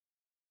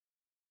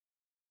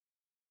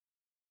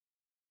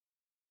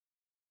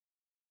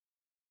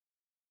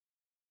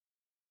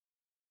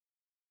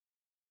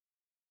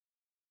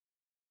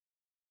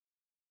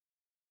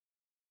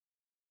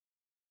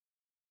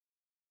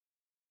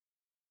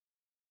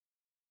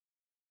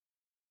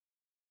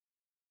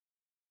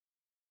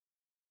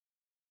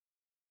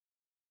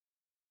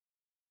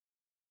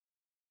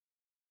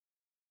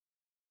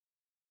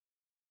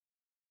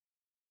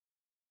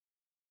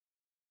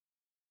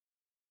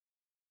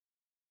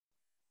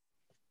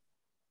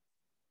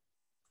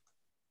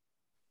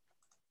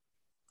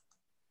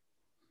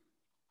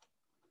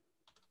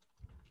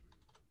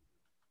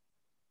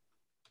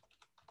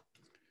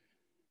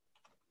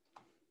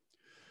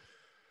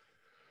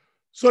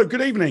So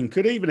good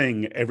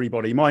evening,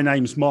 everybody. My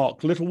name's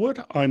Mark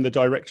Littlewood. I'm the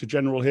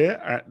Director-General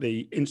here at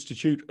the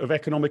Institute of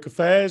Economic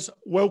Affairs.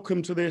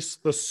 Welcome to this,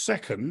 the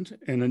second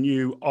in a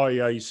new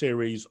IEA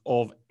series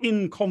of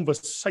In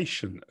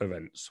Conversation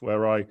events,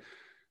 where I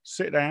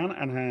sit down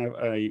and have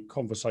a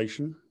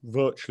conversation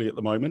virtually at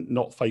the moment,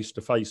 not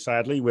face-to-face,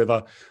 sadly, with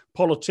a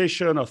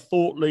politician, a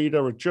thought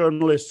leader, a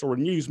journalist, or a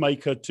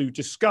newsmaker to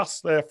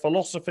discuss their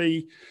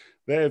philosophy,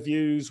 their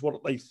views,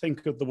 what they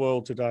think of the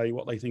world today,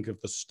 what they think of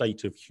the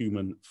state of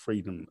human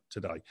freedom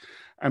today.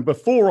 And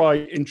before I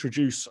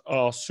introduce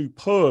our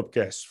superb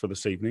guest for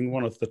this evening,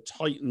 one of the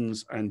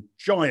titans and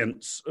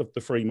giants of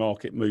the free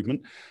market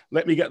movement,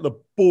 let me get the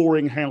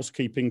boring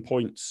housekeeping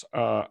points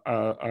out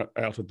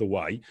of the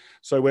way.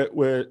 So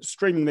we're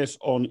streaming this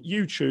on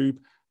YouTube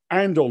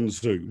and on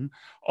Zoom.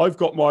 I've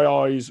got my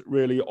eyes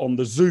really on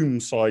the Zoom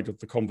side of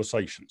the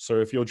conversation.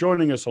 So if you're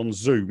joining us on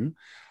Zoom,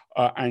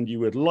 and you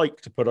would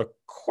like to put a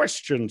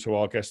question to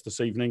our guest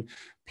this evening,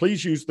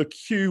 please use the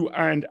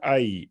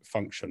Q&A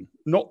function,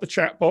 not the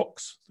chat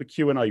box, the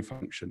Q&A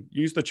function.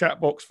 Use the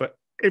chat box for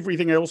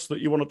everything else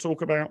that you want to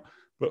talk about,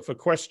 but for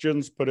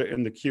questions, put it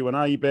in the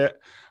Q&A bit.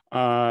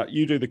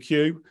 You do the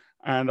Q,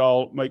 and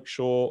I'll make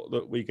sure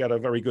that we get a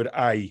very good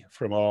A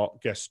from our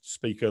guest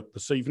speaker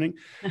this evening.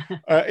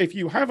 If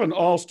you haven't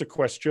asked a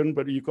question,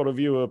 but you've got a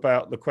view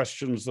about the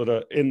questions that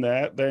are in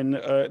there, then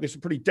this is a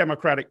pretty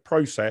democratic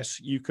process.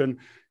 You can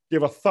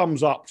give a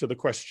thumbs up to the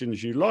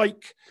questions you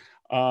like.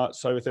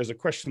 So if there's a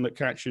question that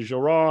catches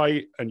your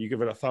eye and you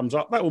give it a thumbs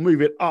up, that will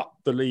move it up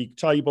the league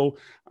table.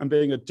 And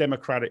being a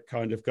democratic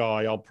kind of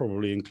guy, I'll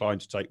probably incline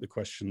to take the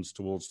questions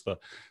towards the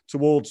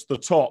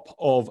top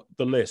of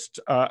the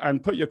list.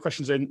 And put your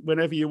questions in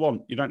whenever you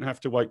want. You don't have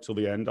to wait till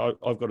the end.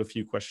 I've got a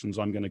few questions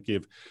I'm going to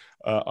give.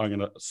 I'm going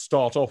to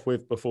start off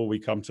with before we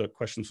come to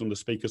questions from the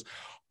speakers.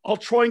 I'll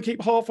try and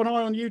keep half an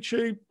eye on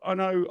YouTube. I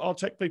know our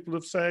tech people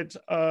have said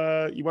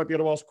you won't be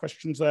able to ask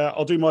questions there.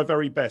 I'll do my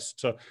very best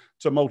to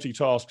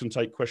multitask and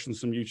take questions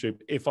from YouTube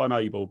if I'm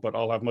able, but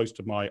I'll have most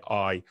of my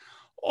eye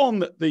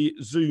on the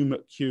Zoom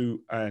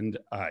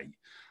Q&A.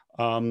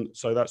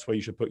 So that's where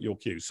you should put your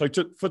cues. So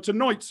for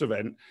tonight's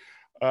event,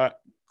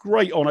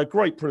 great honor,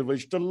 great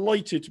privilege,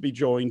 delighted to be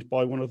joined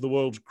by one of the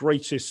world's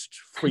greatest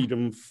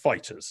freedom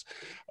fighters.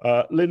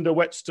 Linda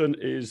Whetstone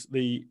is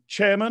the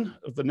chairman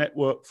of the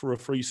Network for a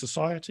Free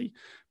Society,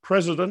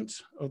 president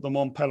of the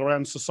Mont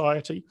Pelerin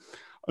Society.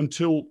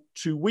 Until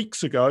 2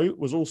 weeks ago,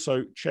 was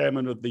also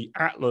chairman of the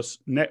Atlas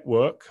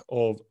Network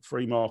of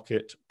free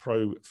market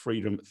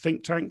pro-freedom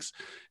think tanks.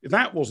 If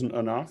that wasn't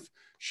enough,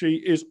 she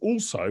is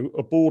also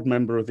a board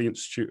member of the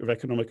Institute of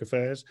Economic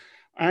Affairs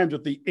and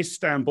of the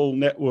Istanbul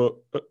Network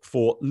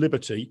for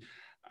Liberty.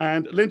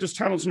 And Linda's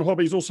talents and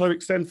hobbies also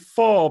extend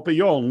far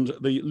beyond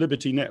the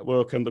Liberty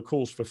Network and the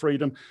Cause for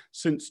Freedom.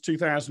 Since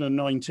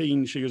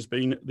 2019, she has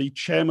been the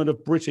chairman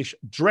of British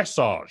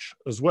Dressage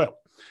as well.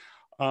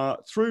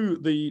 Through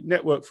the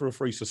Network for a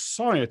Free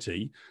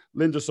Society,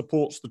 Linda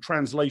supports the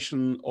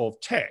translation of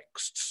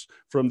texts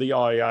from the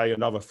IEA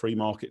and other free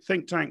market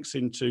think tanks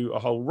into a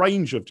whole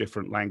range of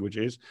different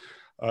languages,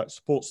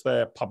 supports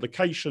their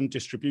publication,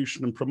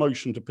 distribution and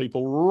promotion to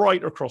people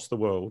right across the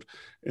world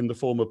in the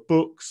form of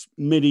books,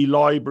 mini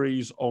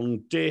libraries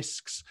on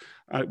discs,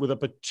 with a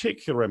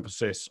particular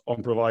emphasis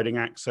on providing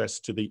access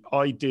to the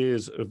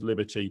ideas of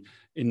liberty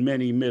in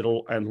many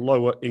middle and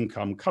lower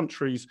income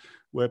countries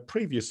where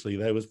previously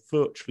there was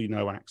virtually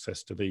no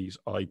access to these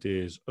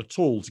ideas at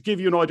all. To give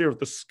you an idea of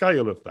the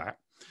scale of that,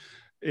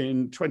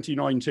 in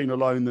 2019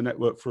 alone, the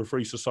Network for a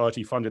Free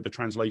Society funded the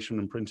translation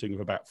and printing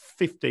of about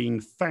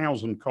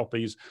 15,000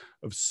 copies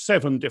of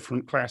 7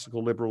 different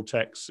classical liberal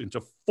texts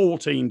into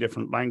 14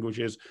 different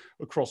languages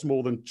across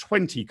more than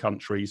 20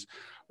 countries,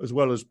 as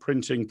well as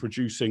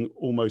producing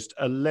almost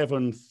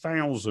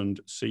 11,000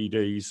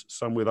 CDs,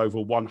 some with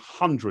over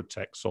 100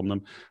 texts on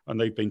them,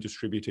 and they've been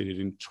distributed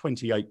in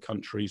 28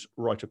 countries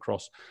right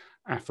across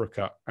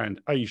Africa and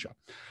Asia.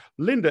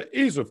 Linda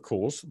is, of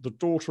course, the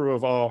daughter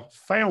of our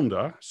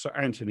founder, Sir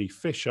Anthony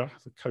Fisher,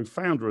 the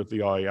co-founder of the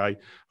IEA,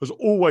 has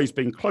always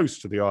been close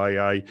to the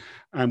IEA,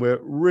 and we're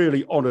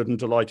really honoured and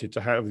delighted to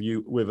have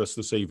you with us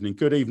this evening.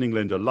 Good evening,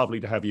 Linda. Lovely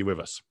to have you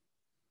with us.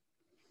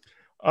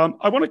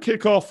 I want to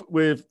kick off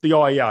with the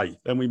IEA,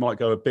 then we might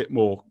go a bit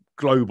more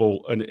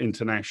global and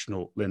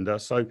international, Linda.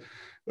 So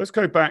let's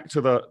go back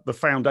to the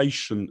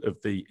foundation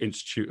of the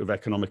Institute of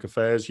Economic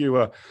Affairs. You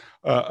were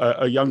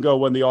a young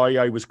girl when the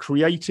IEA was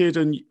created,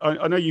 and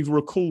I know you've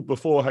recalled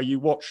before how you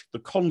watched the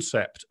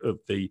concept of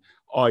the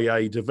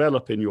IEA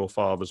develop in your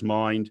father's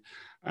mind.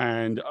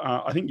 And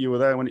I think you were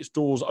there when its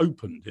doors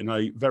opened in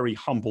a very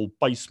humble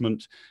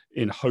basement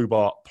in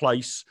Hobart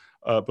Place,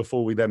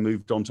 before we then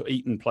moved on to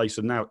Eaton Place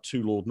and now at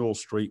 2 Lord North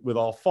Street with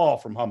our far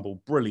from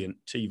humble, brilliant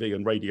TV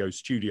and radio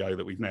studio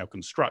that we've now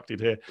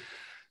constructed here.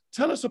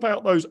 Tell us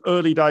about those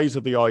early days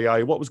of the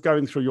IEA. What was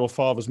going through your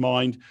father's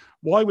mind?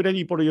 Why would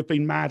anybody have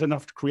been mad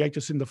enough to create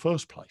us in the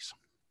first place?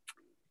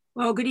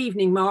 Well, good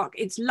evening, Mark.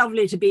 It's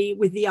lovely to be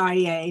with the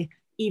IEA,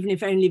 even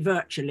if only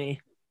virtually.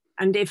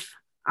 And if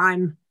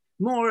I'm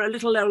more a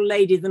little old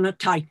lady than a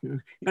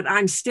titan, but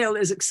I'm still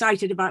as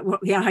excited about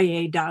what the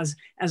IEA does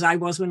as I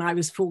was when I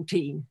was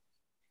 14.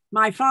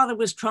 My father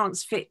was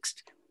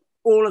transfixed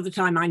all of the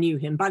time I knew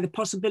him by the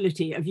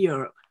possibility of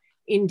Europe,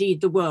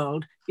 indeed the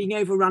world, being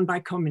overrun by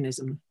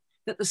communism,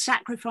 that the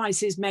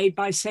sacrifices made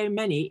by so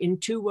many in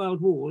 2 world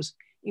wars,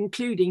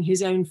 including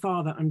his own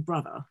father and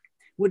brother,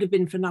 would have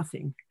been for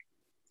nothing.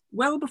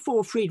 Well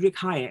before Friedrich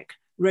Hayek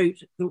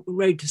wrote The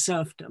Road to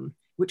Serfdom,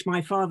 which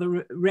my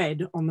father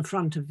read on the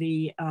front of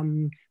the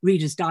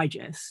Reader's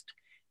Digest,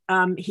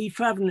 my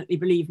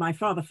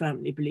father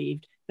fervently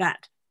believed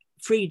that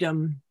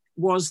freedom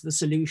was the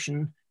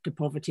solution to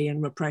poverty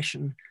and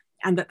repression,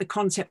 and that the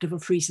concept of a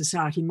free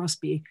society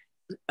must be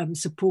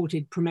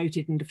supported,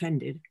 promoted, and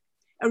defended.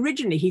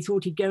 Originally, he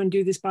thought he'd go and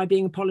do this by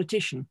being a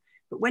politician,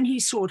 but when he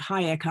sought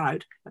Hayek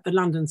out at the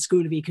London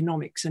School of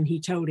Economics and he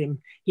told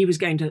him he was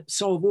going to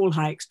solve all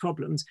Hayek's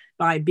problems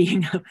by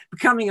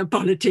becoming a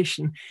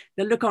politician,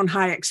 the look on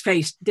Hayek's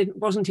face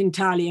wasn't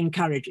entirely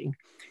encouraging.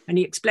 And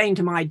he explained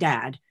to my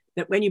dad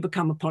that when you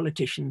become a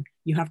politician,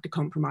 you have to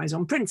compromise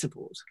on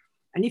principles.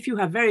 And if you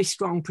have very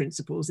strong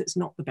principles, it's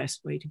not the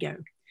best way to go.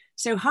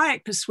 So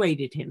Hayek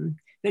persuaded him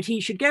that he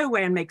should go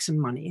away and make some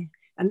money,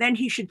 and then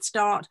he should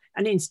start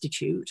an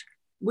institute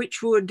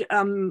which would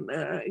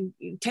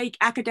take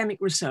academic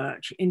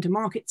research into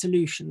market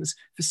solutions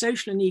for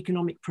social and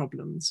economic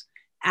problems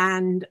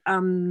and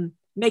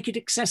make it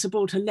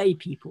accessible to lay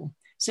people.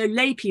 So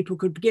lay people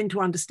could begin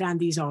to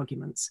understand these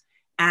arguments,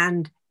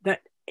 and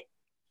that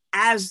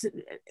as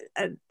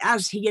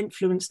he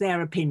influenced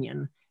their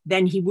opinion,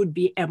 then he would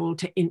be able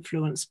to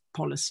influence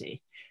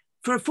policy.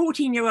 For a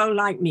 14-year-old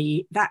like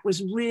me, that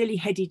was really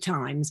heady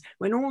times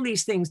when all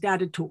these things Dad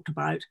had talked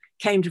about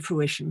came to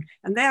fruition.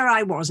 And there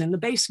I was in the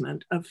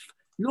basement of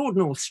Lord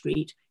North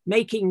Street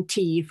making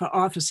tea for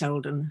Arthur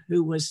Selden,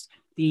 who was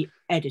the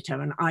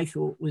editor and I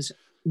thought was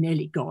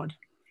nearly God.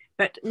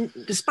 But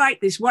despite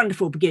this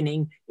wonderful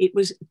beginning, it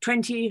was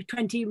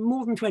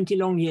more than 20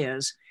 long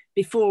years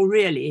before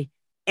really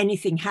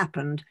anything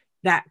happened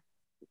that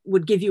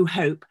would give you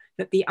hope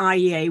that the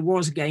IEA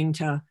was going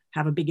to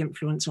have a big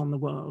influence on the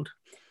world.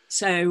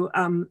 So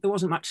there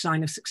wasn't much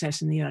sign of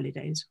success in the early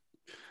days.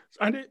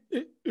 And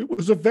it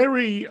was a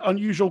very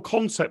unusual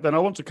concept. Then I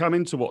want to come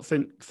into what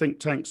think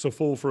tanks are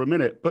for a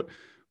minute. But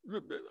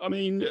I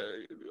mean,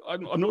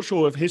 I'm not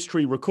sure if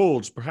history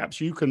records.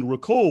 Perhaps you can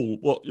recall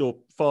what your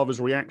father's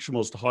reaction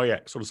was to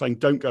Hayek, sort of saying,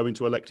 don't go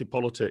into elected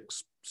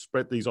politics,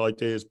 spread these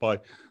ideas by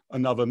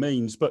another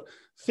means. But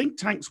think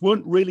tanks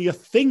weren't really a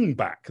thing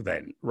back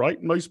then, right?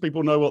 Most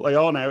people know what they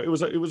are now. It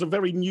was a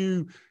very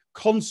new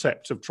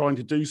concept of trying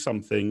to do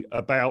something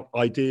about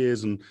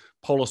ideas and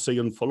policy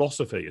and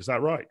philosophy. Is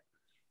that right?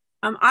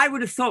 I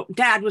would have thought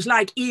Dad was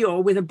like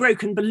Eeyore with a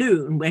broken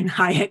balloon when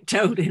Hayek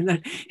told him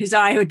that his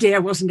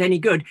idea wasn't any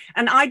good.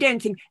 And I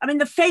don't think, I mean,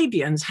 the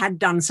Fabians had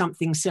done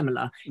something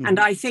similar. And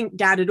I think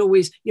Dad had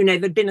always,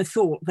 there'd been a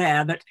thought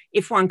there that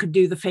if one could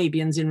do the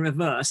Fabians in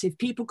reverse, if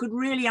people could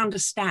really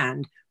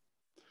understand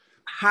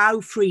how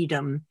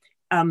freedom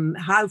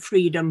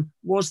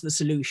was the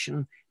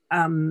solution,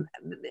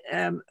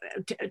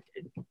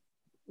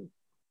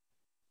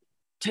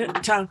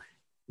 to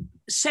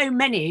so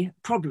many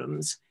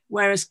problems,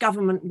 whereas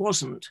government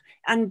wasn't.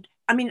 And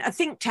I mean, a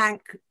think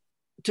tank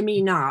to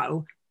me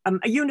now,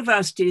 a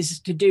university is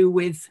to do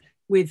with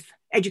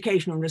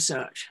educational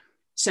research.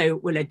 So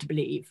we're led to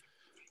believe.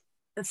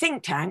 The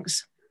think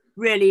tanks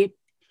really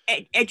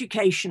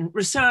education,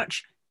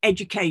 research,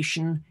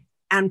 education,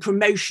 and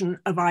promotion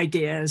of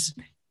ideas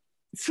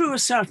through a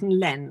certain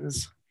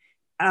lens.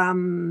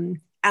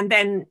 And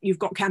then you've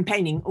got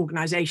campaigning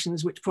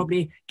organizations which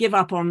probably give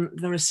up on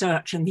the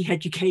research and the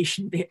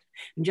education bit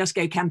and just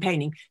go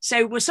campaigning.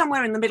 So we're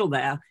somewhere in the middle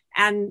there.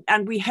 And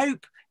we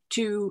hope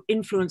to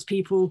influence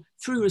people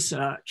through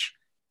research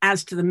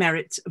as to the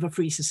merits of a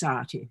free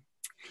society.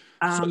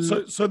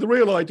 So the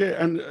real idea,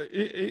 and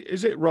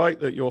is it right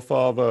that your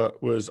father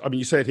was, I mean,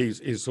 you said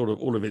his sort of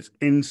all of his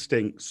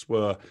instincts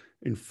were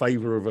in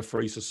favor of a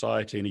free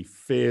society and he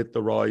feared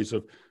the rise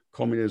of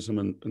communism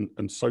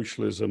and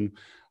socialism.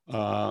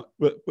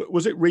 But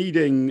was it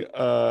reading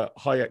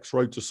Hayek's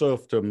Road to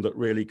Serfdom that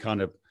really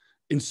kind of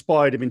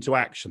inspired him into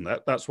action?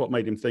 That's what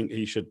made him think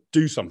he should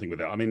do something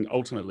with it. I mean,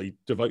 ultimately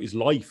devote his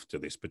life to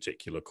this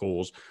particular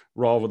cause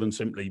rather than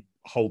simply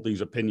hold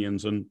these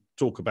opinions and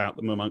talk about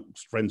them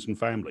amongst friends and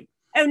family.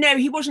 Oh, no,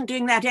 he wasn't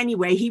doing that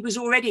anyway. He was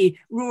already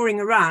roaring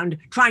around,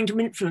 trying to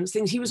influence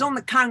things. He was on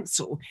the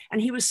council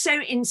and he was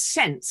so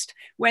incensed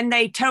when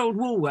they told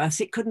Woolworths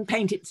it couldn't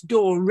paint its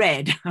door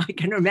red. I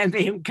can remember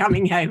him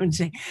coming home and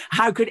saying,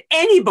 how could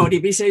anybody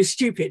be so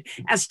stupid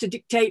as to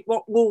dictate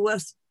what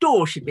Woolworths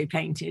door should be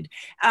painted?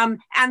 And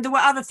there were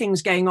other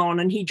things going on,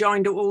 and he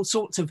joined all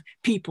sorts of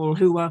people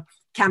who were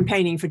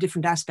campaigning for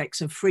different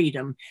aspects of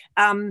freedom,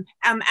 and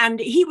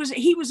he was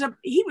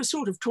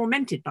sort of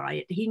tormented by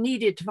it. He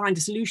needed to find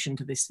a solution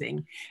to this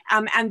thing,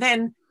 and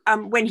then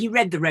when he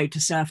read The Road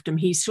to Serfdom,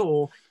 he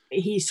saw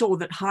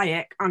that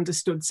Hayek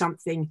understood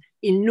something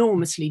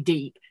enormously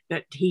deep,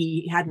 that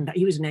he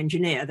was an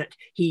engineer, that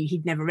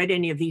he'd never read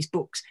any of these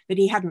books that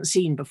he hadn't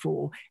seen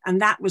before.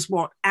 And that was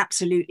what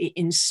absolutely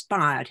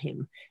inspired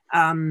him.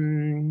 I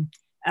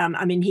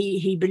mean,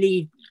 he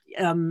believed,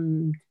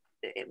 that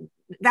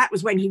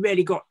was when he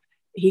really got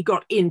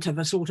into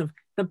the sort of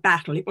the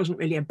battle. It wasn't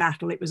really a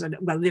battle. It was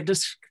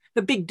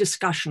the big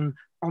discussion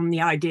on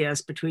the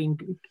ideas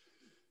between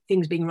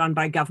things being run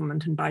by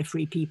government and by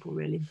free people,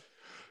 really.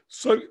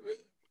 So,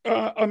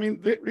 I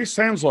mean, this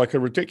sounds like a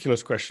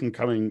ridiculous question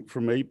coming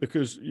from me,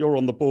 because you're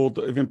on the board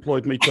that have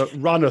employed me to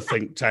run a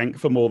think tank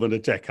for more than a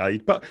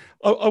decade. But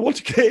I want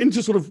to get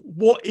into sort of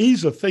what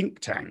is a think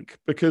tank,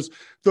 because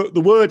the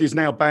word is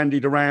now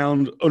bandied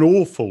around an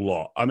awful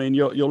lot. I mean,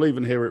 you'll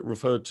even hear it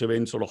referred to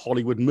in sort of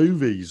Hollywood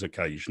movies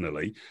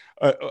occasionally,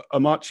 a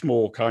much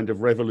more kind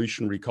of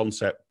revolutionary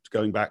concept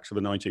going back to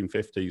the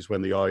 1950s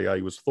when the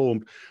IEA was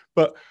formed.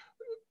 But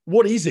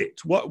what is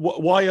it?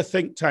 Why a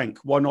think tank?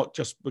 Why not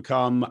just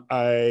become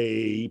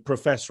a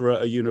professor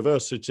at a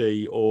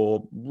university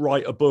or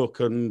write a book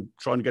and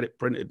try and get it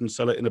printed and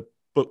sell it in a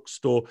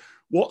bookstore?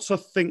 What's a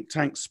think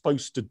tank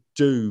supposed to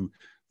do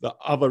that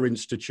other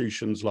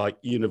institutions like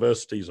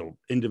universities or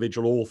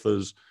individual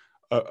authors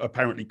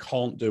apparently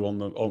can't do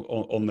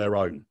on their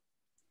own?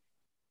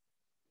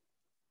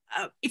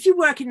 If you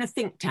work in a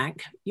think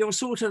tank, you're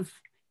sort of,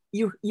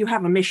 you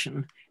have a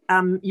mission.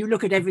 You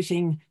look at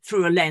everything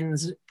through a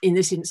lens, in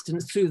this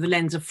instance, through the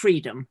lens of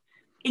freedom.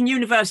 In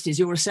universities,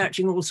 you're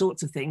researching all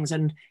sorts of things,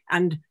 and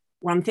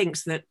one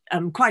thinks that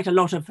quite a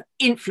lot of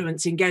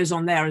influencing goes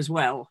on there as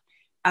well.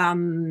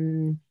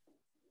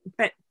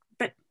 But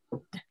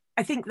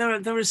I think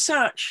the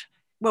research,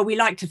 well, we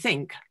like to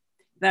think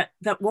that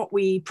what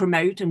we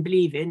promote and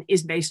believe in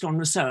is based on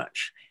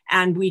research.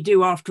 And we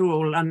do, after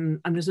all,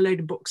 and there's a load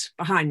of books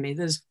behind me.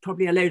 There's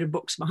probably a load of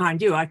books behind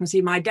you. I can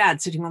see my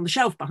dad sitting on the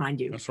shelf behind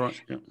you. That's right,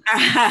 yeah.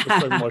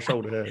 Just over my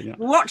shoulder here, yeah.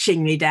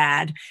 Watching me,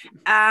 Dad.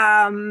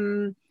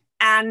 And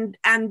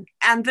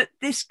that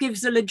this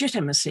gives a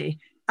legitimacy.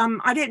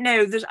 I don't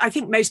know, I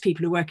think most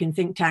people who work in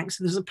think tanks,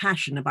 there's a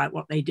passion about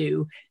what they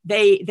do.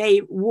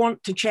 They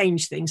want to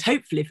change things,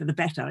 hopefully for the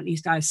better. At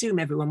least I assume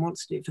everyone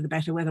wants to do it for the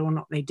better, whether or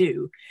not they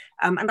do.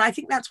 And I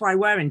think that's why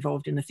we're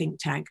involved in the think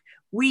tank.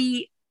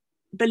 We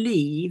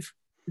believe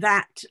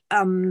that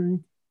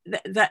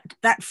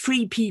that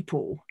free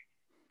people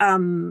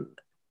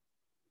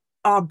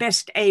are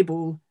best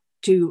able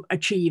to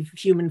achieve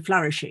human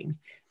flourishing.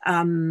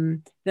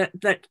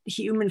 That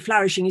human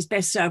flourishing is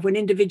best served when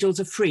individuals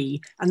are free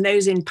and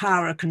those in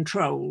power are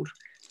controlled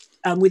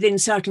within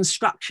certain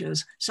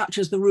structures, such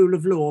as the rule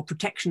of law,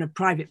 protection of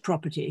private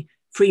property,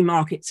 free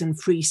markets and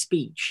free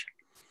speech.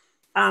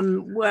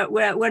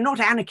 We're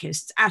not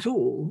anarchists at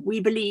all. We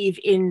believe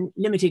in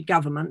limited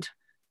government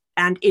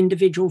and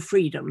individual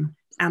freedom,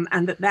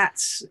 and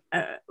that's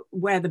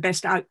where the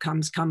best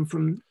outcomes come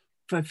from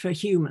for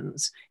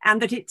humans,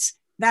 and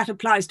that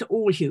applies to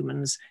all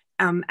humans,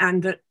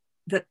 and that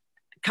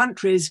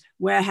countries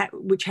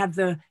which have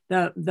the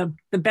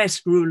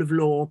best rule of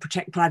law,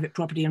 protect private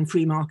property and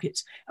free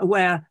markets, are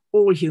where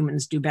all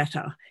humans do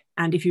better.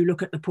 And if you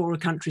look at the poorer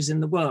countries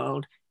in the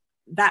world,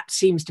 that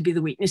seems to be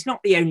the weakness.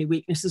 Not the only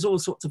weakness, there's all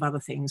sorts of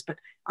other things, but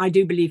I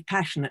do believe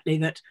passionately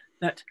that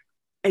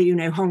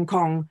Hong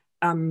Kong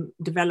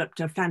developed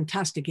a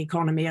fantastic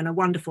economy and a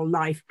wonderful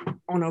life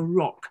on a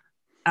rock.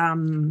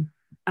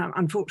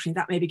 Unfortunately,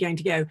 that may be going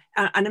to go.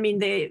 And I mean,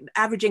 the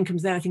average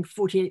income's there, I think,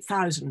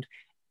 48,000.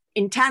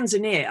 In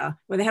Tanzania,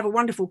 where they have a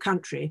wonderful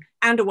country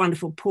and a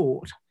wonderful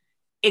port,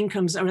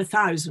 incomes are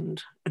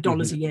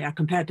 $1,000 a year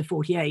compared to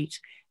 48.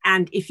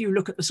 And if you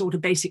look at the sort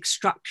of basic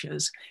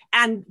structures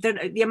and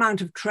the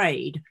amount of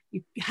trade,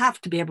 you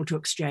have to be able to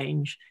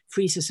exchange.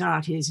 Free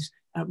societies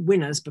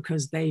winners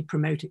because they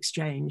promote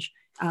exchange.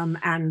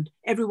 And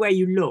everywhere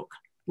you look,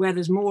 where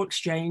there's more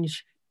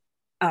exchange,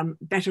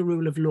 better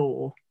rule of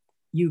law,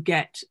 you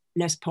get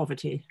less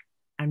poverty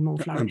and more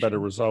flourishing. And better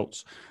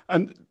results.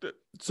 And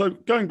so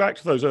going back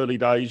to those early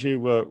days,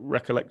 you were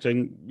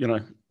recollecting,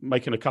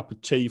 making a cup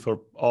of tea for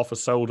Arthur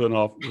Selden, the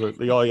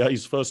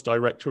IEA's first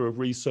director of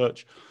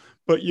research.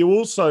 But you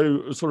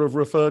also sort of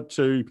referred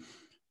to,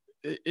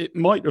 it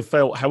might have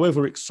felt,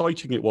 however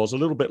exciting it was, a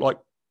little bit like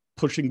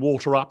pushing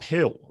water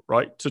uphill,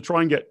 right? To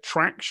try and get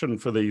traction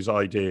for these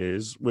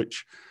ideas,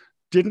 which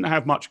didn't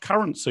have much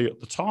currency at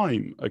the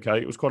time, okay?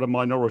 It was quite a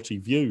minority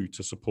view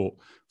to support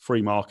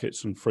free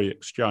markets and free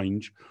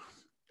exchange.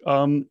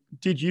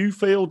 Did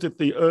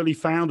the early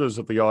founders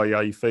of the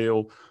IEA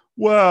feel,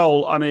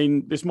 well, I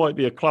mean, this might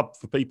be a club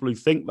for people who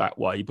think that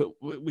way, but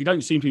we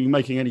don't seem to be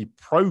making any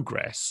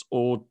progress?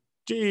 Or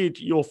did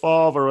your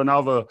father and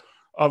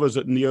others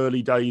in the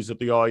early days of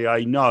the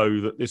IEA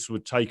know that this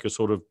would take a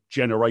sort of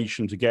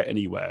generation to get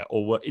anywhere?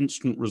 Or were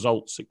instant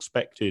results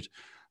expected?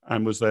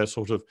 And was there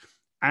sort of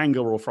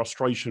anger or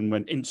frustration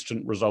when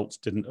instant results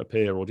didn't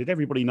appear? Or did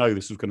everybody know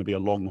this was going to be a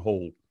long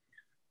haul?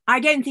 I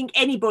don't think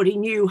anybody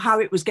knew how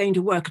it was going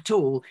to work at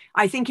all.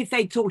 I think if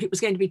they thought it was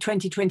going to be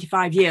 20,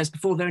 25 years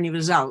before there were any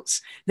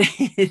results,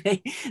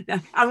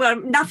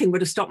 nothing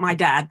would have stopped my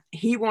dad.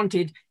 He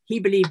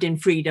believed in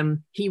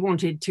freedom. He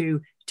wanted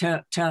to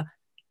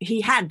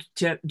he had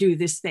to do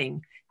this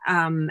thing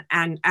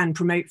and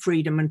promote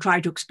freedom and try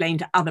to explain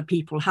to other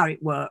people how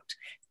it worked.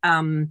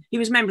 He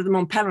was a member of the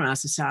Mont Pelerin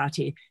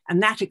Society,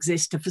 and that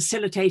exists to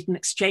facilitate an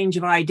exchange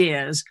of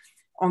ideas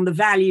on the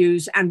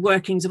values and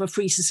workings of a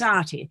free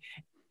society,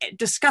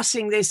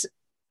 discussing this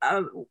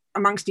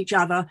amongst each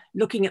other,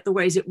 looking at the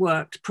ways it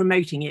worked,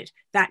 promoting it,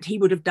 that he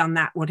would have done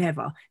that,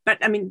 whatever. But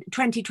I mean,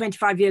 20,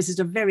 25 years is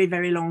a very,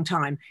 very long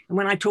time. And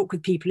when I talk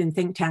with people in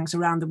think tanks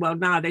around the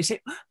world now, they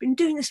say, oh, I've been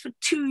doing this for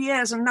 2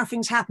 years and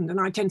nothing's happened. And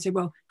I tend to say,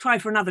 well, try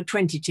for another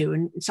 22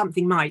 and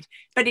something might.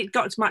 But it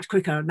got much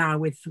quicker now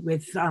with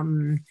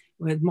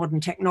modern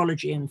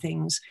technology and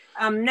things.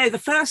 No, the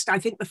first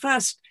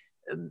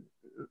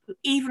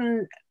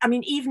even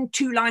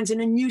 2 lines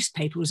in a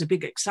newspaper was a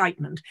big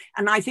excitement.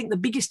 And I think the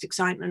biggest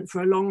excitement for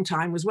a long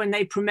time was when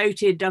they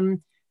promoted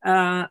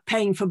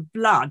paying for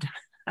blood.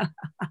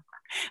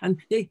 And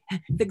the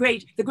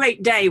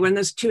great day when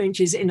there's 2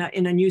 inches in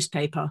a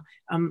newspaper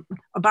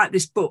about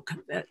this book,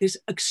 this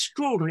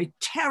extraordinary,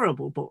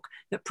 terrible book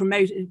that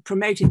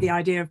promoted the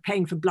idea of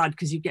paying for blood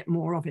because you get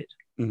more of it.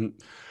 Mm-hmm.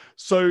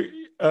 So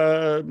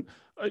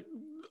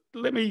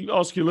let me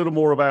ask you a little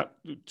more about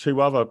 2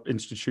 other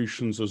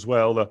institutions as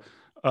well.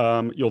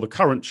 You're the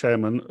current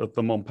chairman of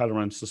the Mont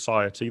Pelerin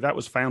Society. That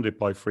was founded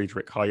by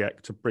Friedrich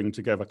Hayek to bring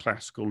together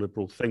classical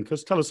liberal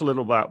thinkers. Tell us a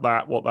little about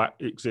that, what that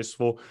exists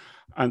for.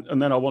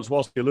 And then I want to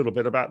ask you a little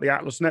bit about the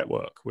Atlas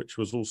Network, which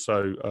was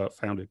also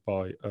founded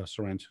by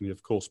Sir Anthony,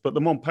 of course. But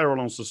the Mont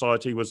Pelerin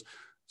Society was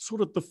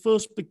sort of the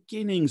first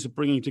beginnings of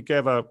bringing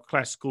together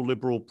classical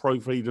liberal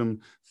pro-freedom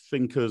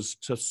thinkers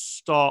to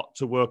start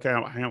to work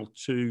out how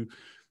to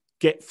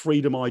get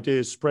freedom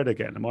ideas spread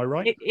again. Am I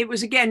right? It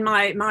was again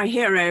my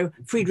hero,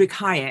 Friedrich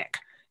Hayek.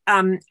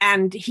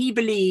 And he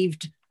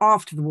believed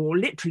after the war,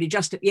 literally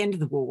just at the end of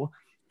the war,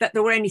 that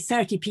there were only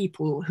 30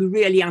 people who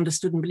really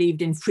understood and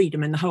believed in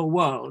freedom in the whole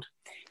world.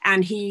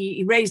 And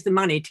he raised the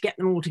money to get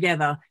them all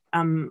together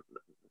in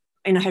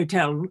a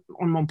hotel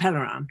on Mont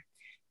Pelerin.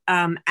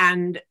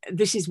 And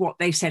this is what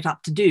they set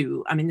up to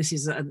do. I mean, this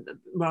is a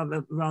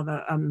rather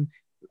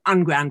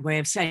unground way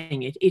of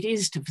saying it. It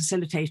is to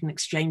facilitate an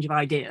exchange of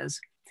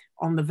ideas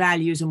on the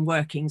values and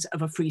workings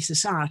of a free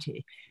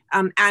society.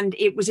 And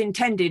it was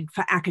intended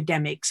for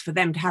academics, for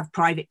them to have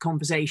private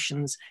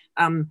conversations,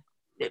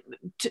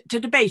 to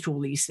debate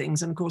all these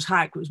things. And of course,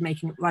 Hayek was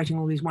writing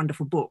all these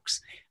wonderful books.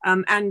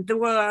 And there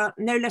were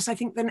no less, I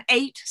think, than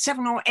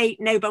 7 or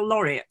 8 Nobel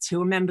laureates who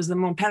were members of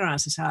the Mont Pelerin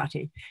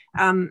Society.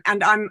 And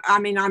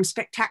I'm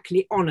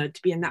spectacularly honored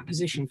to be in that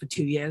position for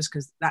 2 years,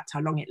 because that's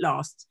how long it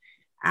lasts.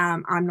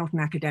 I'm not an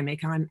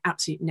academic. I'm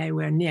absolutely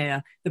nowhere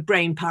near the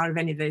brain power of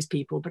any of those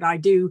people, but I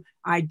do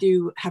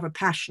have a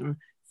passion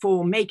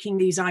for making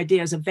these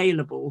ideas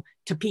available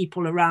to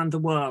people around the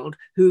world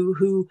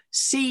who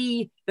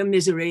see the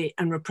misery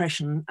and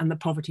repression and the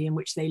poverty in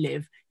which they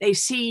live. They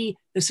see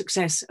the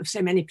success of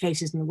so many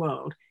places in the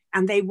world,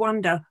 and they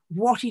wonder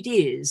what it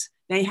is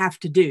they have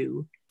to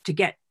do to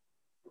get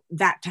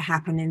that to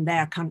happen in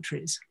their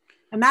countries.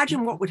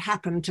 Imagine what would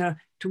happen to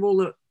all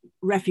the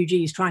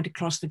refugees trying to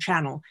cross the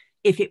Channel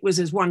if it was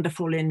as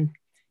wonderful in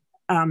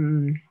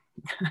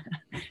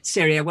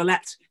Syria. Well,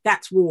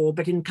 that's war,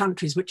 but in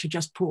countries which are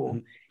just poor,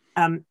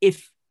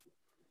 if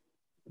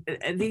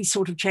these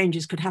sort of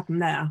changes could happen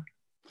there.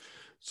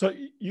 So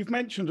you've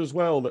mentioned as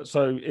well that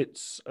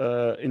it's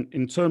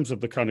in terms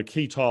of the kind of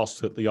key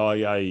tasks that the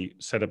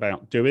IEA set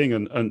about doing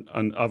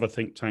and other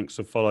think tanks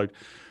have followed.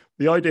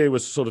 The idea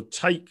was to sort of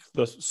take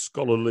the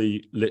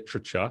scholarly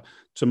literature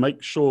to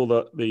make sure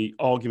that the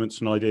arguments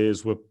and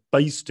ideas were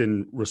based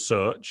in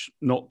research,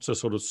 not to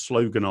sort of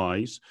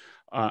sloganize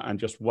and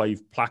just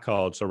wave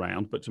placards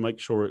around, but to make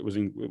sure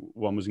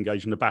one was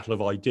engaged in a battle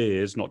of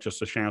ideas, not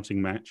just a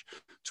shouting match,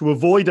 to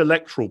avoid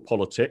electoral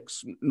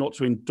politics, not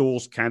to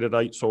endorse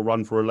candidates or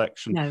run for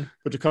election,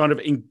 but to kind of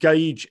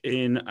engage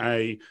in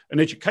an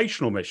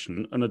educational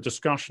mission and a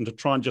discussion to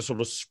try and just sort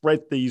of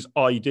spread these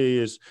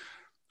ideas.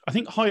 I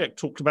think Hayek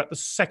talked about the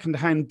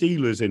second-hand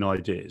dealers in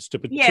ideas, to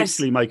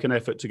particularly make an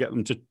effort to get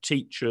them to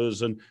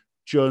teachers and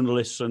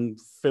journalists and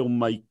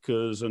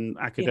filmmakers and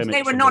academics. Yes,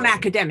 they were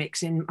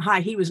non-academics.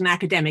 He was an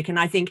academic, and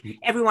I think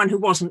everyone who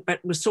wasn't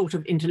but was sort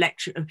of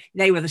intellectual,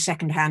 they were the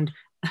second-hand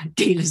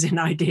dealers in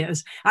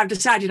ideas. I've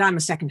decided I'm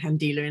a second-hand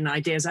dealer in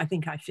ideas. I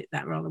think I fit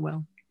that rather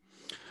well.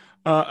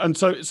 And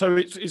so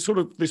it's sort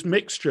of this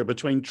mixture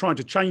between trying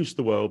to change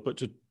the world, but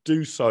to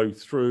do so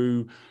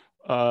through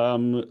a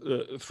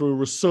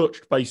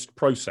research-based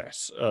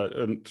process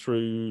and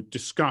through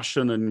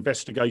discussion and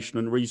investigation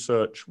and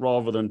research,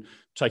 rather than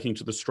taking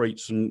to the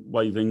streets and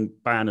waving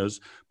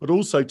banners, but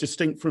also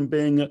distinct from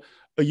being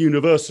a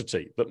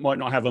university that might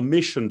not have a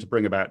mission to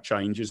bring about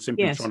change, is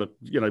simply trying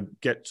to,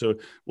 get to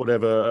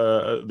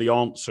whatever the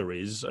answer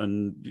is,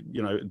 and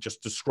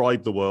just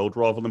describe the world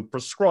rather than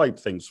prescribe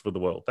things for the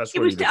world. That's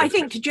really I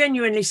think, to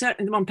genuinely,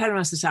 certainly the Mont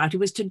Pelerin Society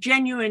was to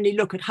genuinely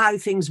look at how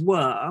things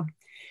were,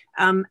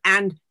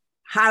 and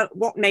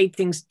what made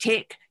things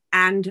tick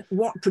and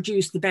what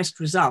produced the best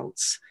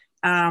results.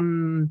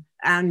 And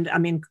I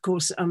mean, of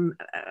course,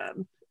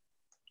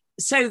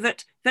 so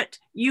that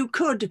you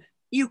could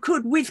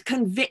with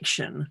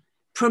conviction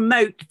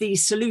promote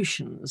these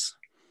solutions.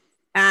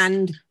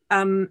 And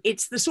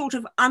it's the sort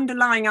of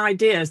underlying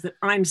ideas that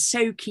I'm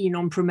so keen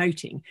on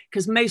promoting,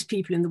 because most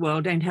people in the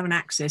world don't have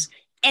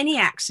any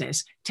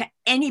access to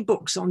any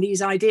books on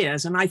these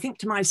ideas. And I think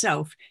to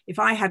myself, if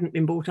I hadn't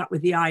been brought up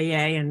with the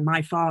IEA and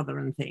my father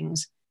and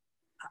things,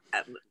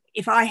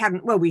 if I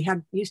hadn't, well,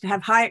 used to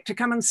have Hayek to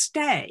come and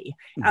stay.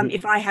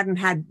 If I hadn't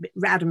had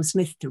Adam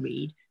Smith to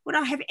read, would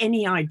I have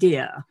any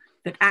idea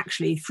that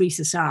actually free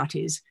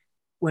societies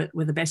were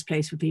the best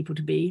place for people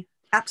to be?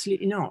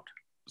 Absolutely not.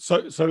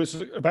 So it's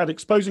about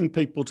exposing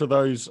people to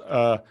those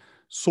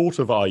sort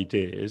of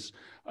ideas.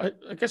 I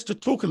guess to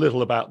talk a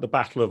little about the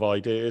battle of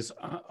ideas,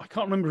 I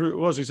can't remember who it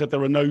was who said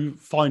there are no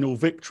final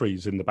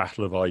victories in the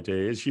battle of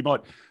ideas. You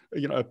might,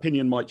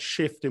 opinion might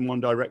shift in one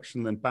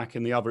direction, then back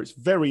in the other. It's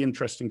very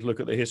interesting to look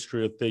at the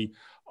history of the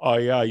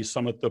IEA,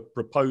 some of the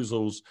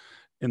proposals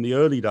in the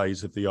early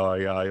days of the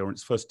IEA, or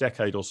its first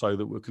decade or so,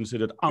 that were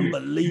considered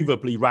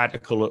unbelievably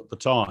radical at the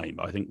time.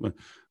 I think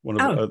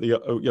one of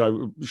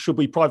should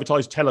we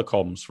privatize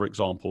telecoms, for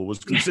example, was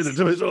considered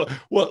to be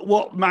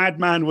what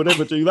madman would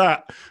ever do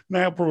that?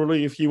 Now,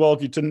 probably if you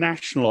argued to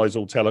nationalize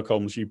all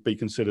telecoms, you'd be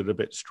considered a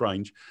bit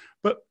strange.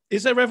 But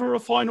is there ever a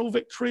final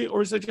victory,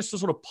 or is there just a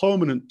sort of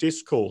permanent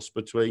discourse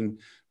between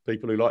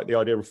people who like the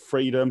idea of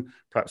freedom,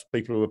 perhaps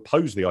people who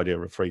oppose the idea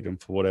of freedom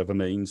for whatever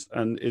means?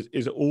 And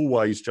is it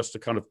always just a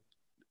kind of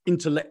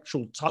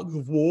intellectual tug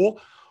of war,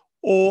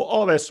 or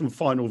are there some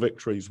final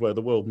victories where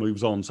the world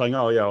moves on saying,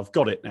 oh yeah, I've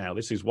got it now,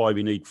 this is why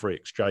we need free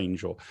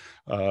exchange, or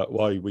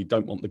why we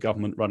don't want the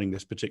government running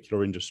this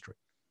particular industry?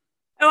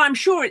 Oh, I'm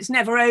sure it's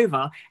never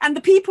over. And the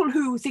people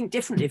who think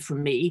differently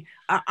from me,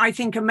 I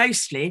think are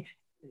mostly,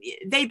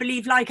 they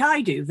believe like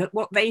I do, that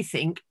what they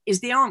think is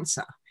the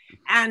answer.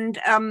 And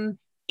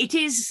it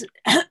is,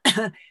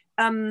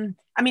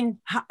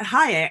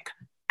 Hayek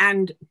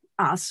and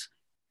us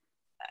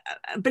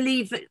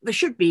believe that there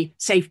should be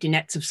safety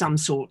nets of some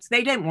sort.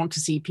 They don't want to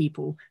see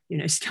people,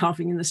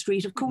 starving in the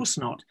street. Of course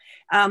not.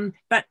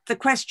 But the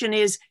question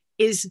is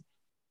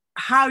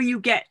how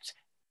you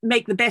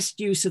make the best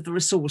use of the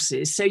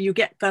resources, so you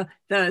get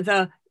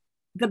the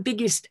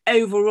biggest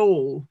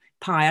overall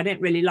pie. I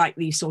don't really like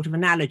these sort of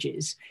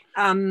analogies.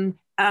 And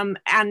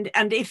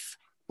if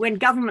when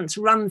governments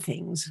run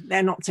things,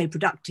 they're not so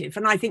productive,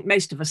 and I think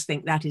most of us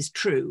think that is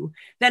true,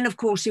 then of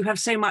course you have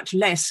so much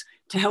less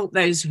to help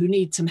those who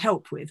need some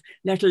help with,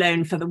 let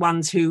alone for the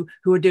ones who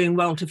are doing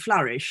well to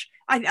flourish.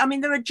 I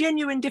mean, there are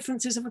genuine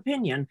differences of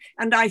opinion,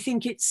 and I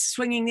think it's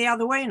swinging the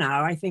other way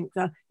now. I think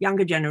the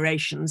younger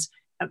generations,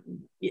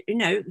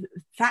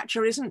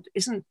 Thatcher isn't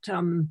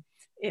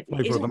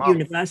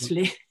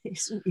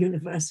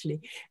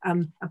universally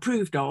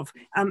approved of.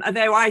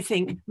 Although I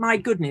think, my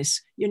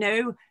goodness,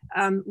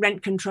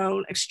 rent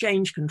control,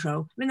 exchange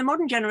control. I mean, the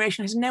modern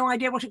generation has no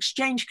idea what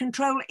exchange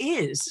control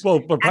is. Well,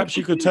 but perhaps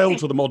you could tell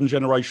to the modern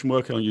generation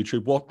working on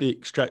YouTube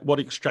what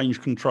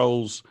exchange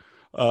controls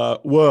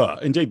were.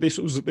 Indeed,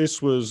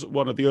 this was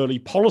one of the early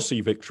policy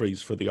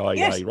victories for the IEA,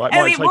 yes. right?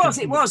 Oh,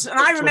 it was. And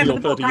I remember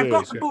the book. I've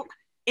got the book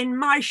in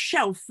my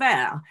shelf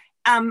there,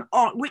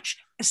 which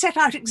set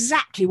out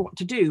exactly what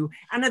to do.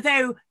 And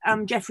although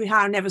Geoffrey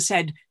Howe never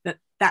said that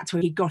that's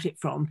where he got it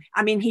from,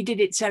 I mean, he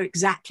did it so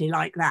exactly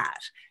like that.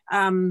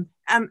 And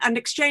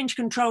exchange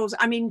controls,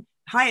 I mean,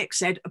 Hayek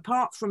said,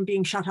 apart from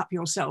being shut up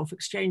yourself,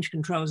 exchange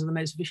controls are the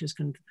most vicious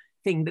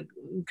thing that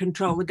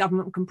control the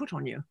government can put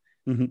on you.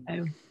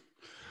 Mm-hmm.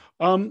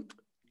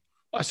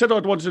 I said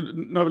I'd want to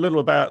know a little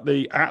about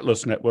the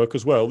Atlas Network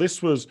as well.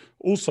 This was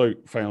also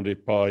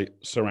founded by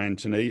Sir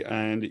Anthony,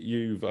 and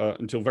you've,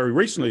 until very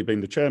recently,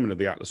 been the chairman of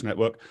the Atlas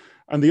Network.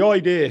 And the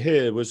idea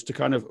here was to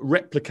kind of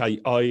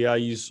replicate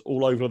IEAs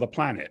all over the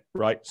planet,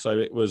 right? So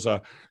it was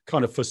a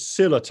kind of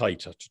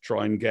facilitator to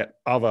try and get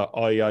other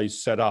IEAs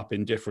set up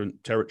in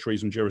different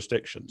territories and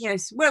jurisdictions.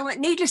 Yes, well,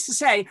 needless to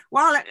say,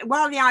 while the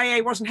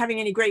IEA wasn't having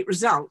any great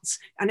results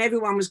and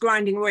everyone was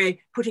grinding away,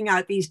 putting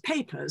out these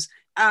papers,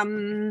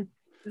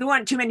 there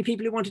weren't too many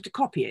people who wanted to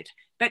copy it.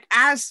 But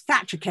as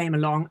Thatcher came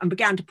along and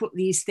began to put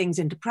these things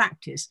into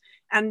practice,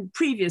 and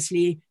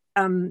previously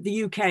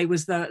the UK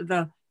was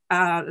the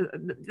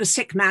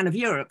sick man of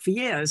Europe for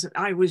years.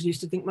 I always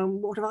used to think, well,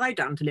 what have I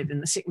done to live in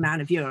the sick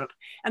man of Europe?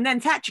 And then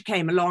Thatcher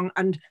came along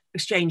and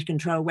exchange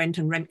control went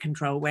and rent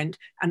control went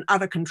and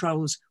other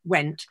controls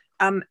went.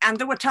 And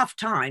there were tough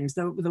times.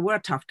 There were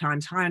tough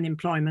times, high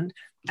unemployment,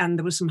 and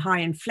there was some high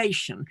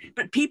inflation.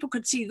 But people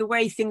could see the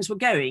way things were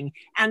going.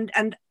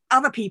 And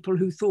other people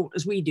who thought,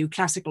 as we do,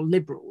 classical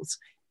liberals,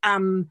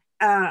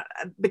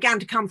 began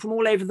to come from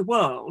all over the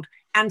world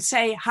and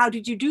say, how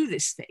did you do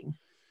this thing?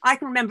 I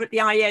can remember at the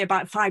IEA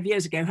about 5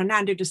 years ago,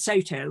 Hernando de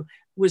Soto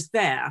was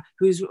there,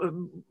 who's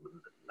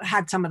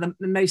had some of the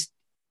most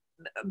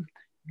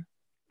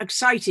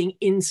exciting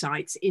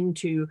insights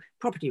into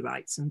property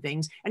rights and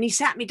things. And he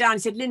sat me down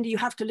and said, Linda, you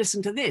have to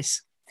listen to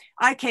this.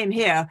 I came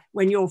here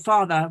when your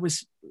father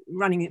was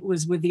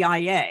with the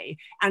IEA,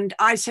 and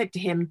I said to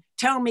him,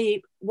 tell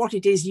me what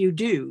it is you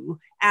do.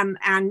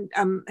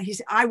 He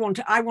said, I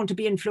want to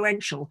be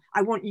influential.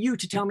 I want you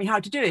to tell me how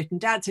to do it. And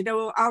Dad said,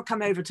 oh, I'll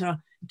come over to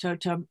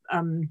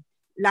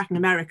Latin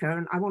America,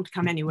 and I want to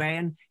come anyway.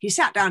 And he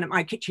sat down at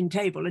my kitchen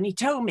table and he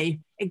told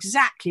me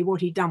exactly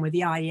what he'd done with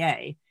the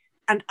IEA.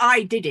 And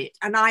I did it,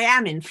 and I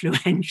am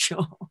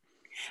influential.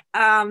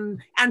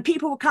 And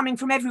people were coming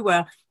from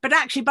everywhere. But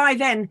actually, by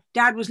then,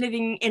 Dad was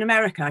living in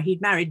America.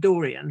 He'd married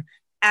Dorian.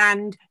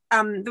 And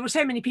there were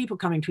so many people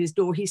coming to his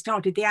door. He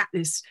started the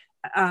Atlas,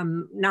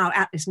 now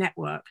Atlas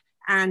Network.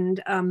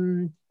 And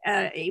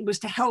it was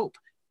to help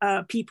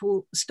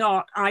people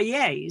start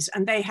IEAs.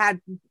 And they had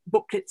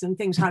booklets and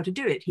things how to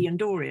do it, he and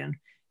Dorian.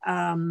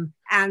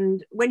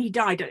 And when he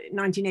died in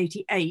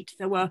 1988,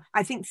 there were,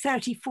 I think,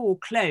 34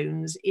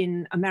 clones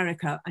in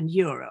America and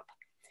Europe.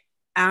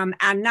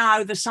 And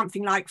now there's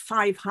something like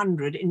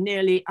 500 in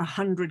nearly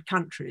 100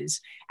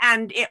 countries.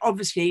 And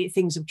obviously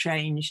things have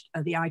changed.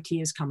 The IT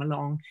has come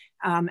along,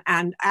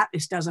 and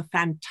Atlas does a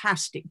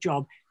fantastic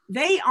job.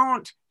 They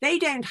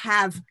don't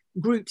have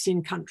groups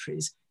in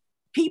countries,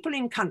 people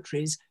in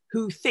countries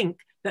who think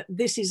that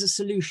this is a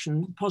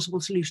solution, possible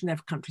solution there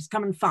for countries,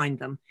 come and find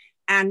them.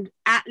 And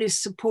Atlas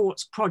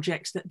supports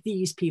projects that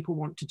these people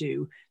want to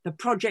do.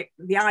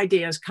 The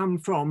ideas come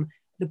from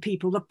the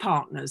people, the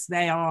partners.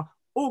 They are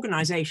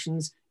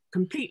organizations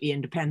completely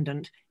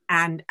independent,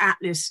 and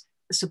Atlas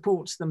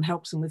supports them,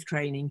 helps them with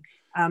training,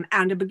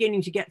 and are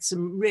beginning to get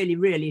some really,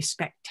 really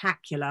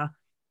spectacular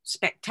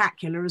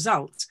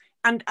results.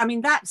 And I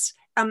mean, that's,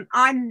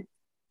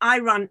 I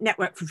run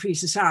Network for Free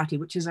Society,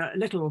 which is a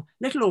little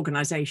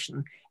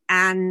organization.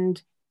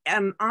 And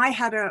I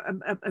had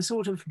a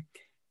sort of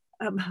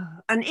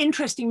an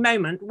interesting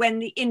moment when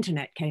the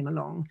internet came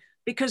along,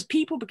 because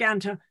people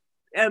began to,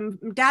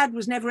 Dad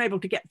was never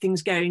able to get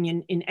things going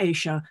in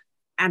Asia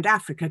and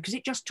Africa because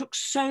it just took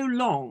so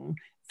long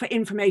for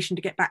information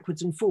to get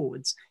backwards and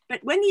forwards.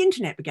 But when the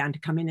internet began to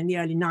come in the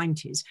early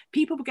 90s,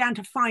 people began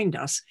to find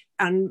us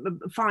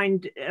and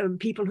find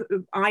people,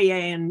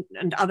 IEA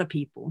and other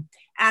people,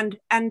 and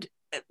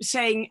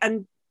saying,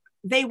 and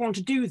they want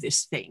to do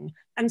this thing.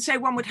 And so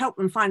one would help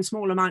them find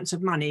small amounts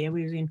of money.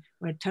 We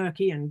were in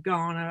Turkey and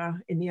Ghana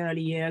in the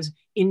early years,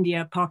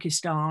 India,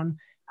 Pakistan.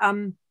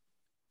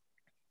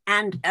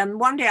 And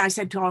one day I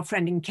said to our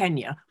friend in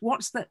Kenya,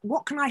 what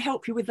can I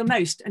help you with the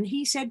most? And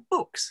he said,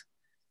 books.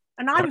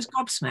 And I was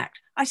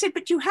gobsmacked. I said,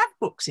 but you have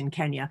books in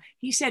Kenya.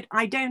 He said,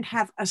 I don't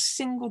have a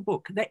single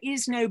book. There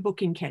is no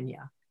book in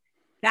Kenya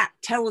that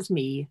tells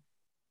me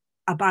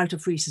about a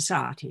free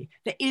society.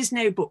 There is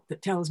no book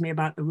that tells me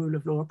about the rule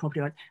of law or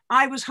property rights.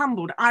 I was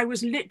humbled. I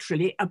was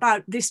literally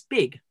about this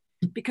big,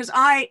 because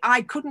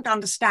I couldn't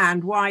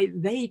understand why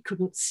they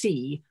couldn't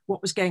see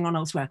what was going on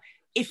elsewhere.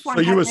 So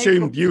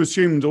you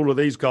assumed all of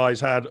these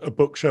guys had a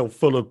bookshelf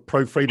full of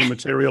pro-freedom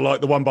material like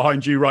the one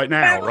behind you right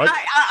now, well,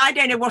 right? I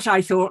don't know what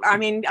I thought. I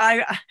mean,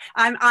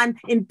 I'm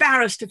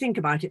embarrassed to think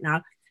about it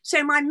now.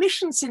 So my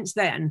mission since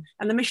then,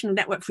 and the mission of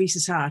Network Free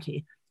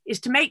Society, is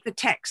to make the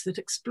texts that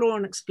explore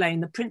and explain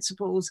the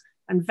principles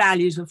and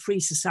values of free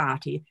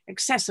society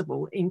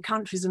accessible in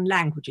countries and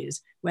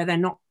languages where they're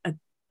not at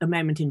the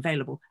moment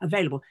available.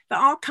 There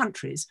are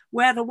countries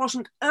where there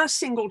wasn't a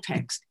single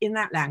text in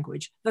that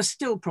language, there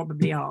still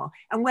probably are,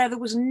 and where there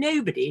was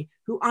nobody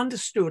who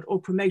understood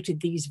or promoted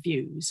these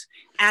views.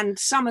 And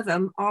some of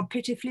them are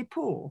pitifully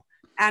poor.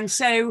 And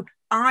so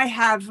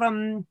I've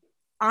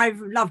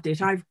loved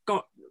it. I've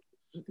got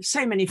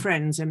so many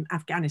friends in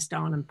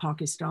Afghanistan and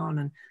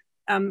Pakistan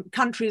and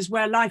countries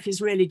where life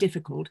is really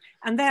difficult,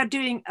 and they're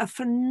doing a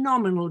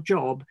phenomenal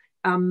job.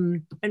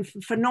 They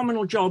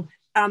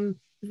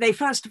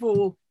first of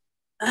all,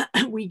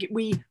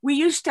 we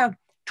used to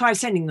try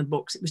sending them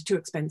books. It was too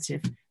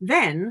expensive.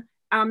 Then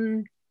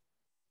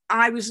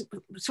I was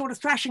sort of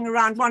thrashing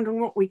around wondering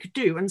what we could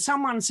do, and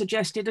someone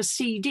suggested a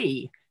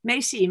CD.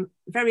 May seem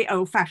very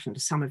old-fashioned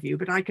to some of you,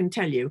 but I can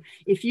tell you,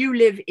 if you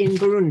live in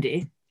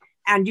Burundi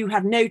and you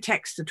have no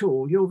text at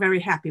all, you're very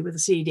happy with a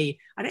CD.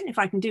 I don't know if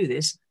I can do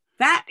this.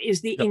 That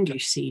is the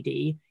English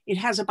CD. It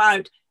has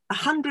about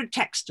 100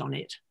 texts on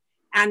it.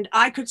 And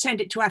I could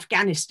send it to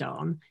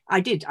Afghanistan.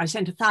 I did. I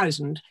sent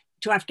 1,000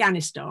 to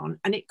Afghanistan,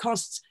 and it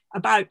costs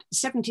about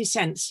 70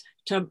 cents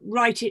to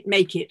write it,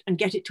 make it, and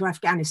get it to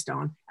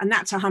Afghanistan. And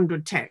that's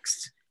 100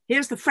 texts.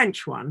 Here's the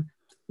French one,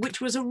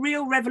 which was a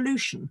real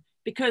revolution,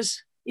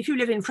 because if you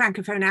live in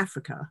Francophone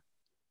Africa,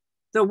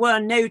 there were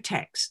no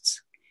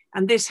texts.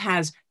 And this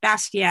has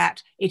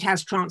Bastiat, it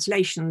has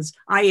translations,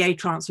 IEA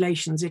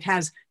translations. It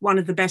has one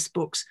of the best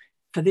books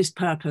for this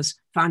purpose,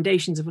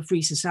 Foundations of a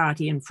Free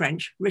Society in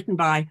French, written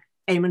by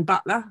Eamon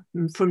Butler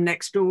from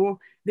next door.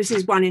 This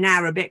is one in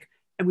Arabic,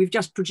 and we've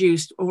just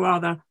produced, or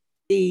rather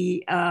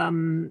the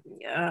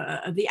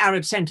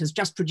Arab Centre's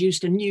just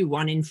produced a new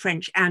one in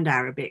French and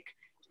Arabic.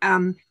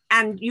 And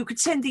you could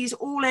send these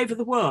all over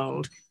the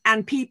world,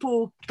 and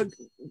people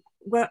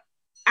were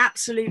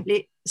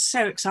absolutely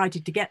so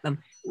excited to get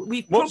them.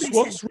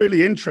 What's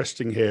really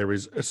interesting here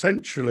is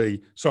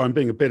essentially, so I'm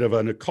being a bit of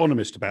an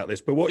economist about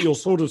this, but what you're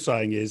sort of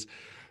saying is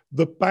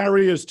the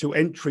barriers to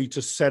entry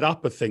to set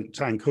up a think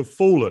tank have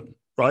fallen,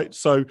 right?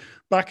 So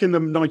back in the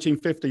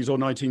 1950s or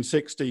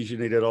 1960s, you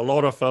needed a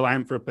lot of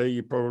philanthropy.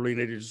 You probably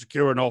needed to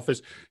secure an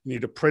office. You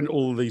need to print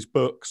all of these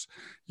books.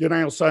 You're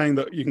now saying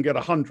that you can get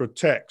 100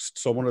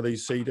 texts on one of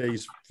these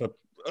CDs for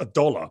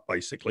 $1,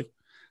 basically.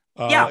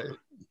 Yeah.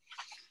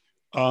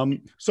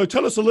 So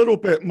tell us a little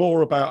bit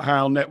more about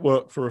how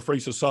Network for a Free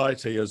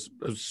Society has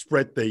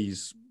spread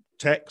these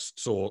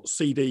texts or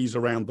CDs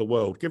around the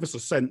world. Give us a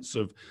sense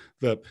of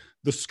the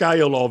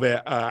scale of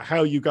it,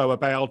 how you go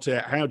about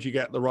it, how do you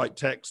get the right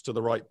text to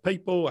the right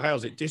people,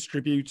 how's it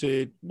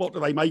distributed, what do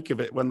they make of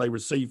it when they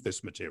receive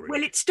this material?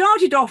 Well, it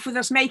started off with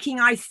us making,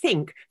 I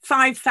think,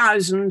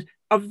 5,000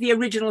 of the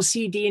original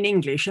CD in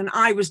English, and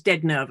I was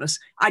dead nervous.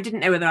 I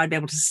didn't know whether I'd be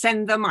able to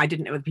send them. I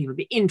didn't know whether people would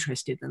be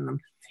interested in them.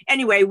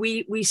 Anyway,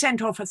 we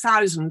sent off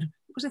 1,000.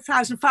 It was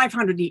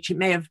 1,500 each. It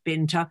may have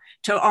been to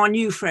our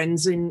new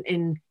friends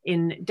in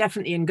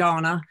definitely in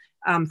Ghana,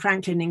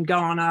 Franklin in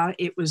Ghana.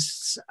 It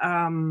was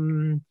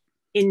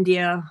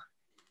India,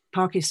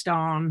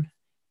 Pakistan,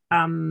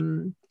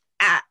 and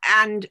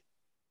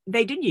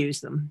they did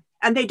use them,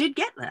 and they did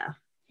get there.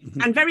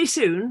 Mm-hmm. And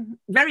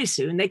very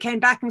soon, they came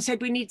back and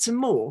said, we need some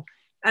more.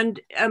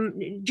 And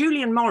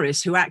Julian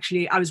Morris, who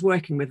actually I was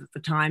working with at the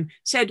time,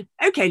 said,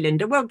 okay,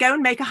 Linda, well, go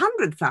and make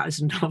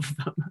 100,000 of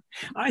them.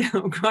 I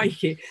thought,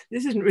 crikey,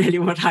 this isn't really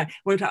where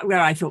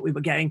I thought we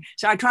were going.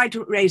 So I tried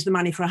to raise the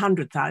money for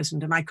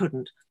 100,000 and I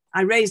couldn't.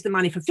 I raised the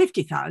money for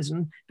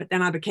 50,000, but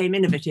then I became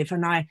innovative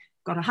and I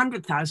got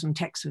 100,000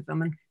 texts with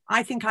them. And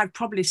I think I've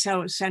probably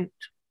sent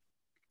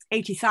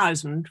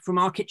 80,000 from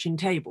our kitchen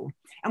table.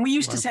 And we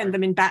used to send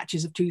them in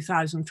batches of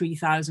 2,000,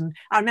 3,000.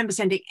 I remember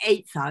sending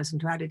 8,000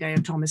 to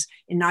Adedayo Thomas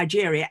in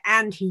Nigeria,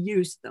 and he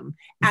used them.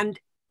 And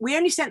we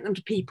only sent them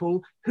to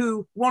people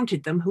who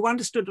wanted them, who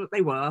understood what they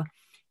were,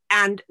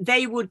 and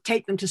they would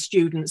take them to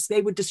students.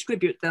 They would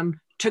distribute them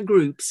to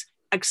groups,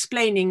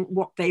 explaining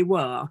what they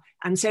were.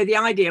 And so the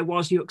idea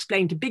was you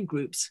explained to big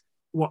groups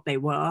what they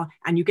were,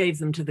 and you gave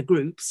them to the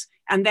groups.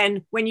 And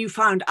then when you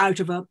found out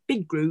of a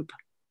big group,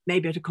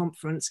 maybe at a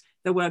conference,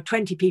 there were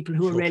 20 people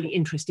who were really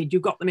interested, you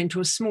got them into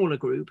a smaller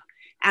group,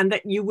 and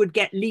that you would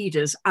get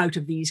leaders out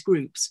of these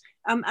groups.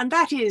 And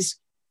that is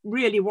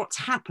really what's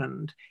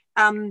happened.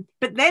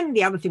 But then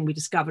the other thing we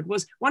discovered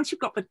was once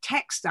you've got the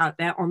text out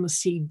there on the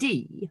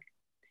CD,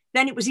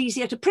 then it was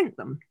easier to print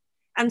them.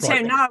 And so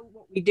now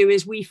what we do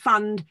is we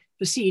fund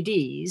the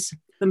CDs,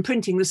 them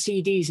printing the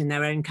CDs in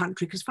their own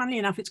country, because funnily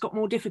enough, it's got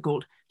more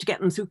difficult to get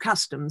them through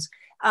customs.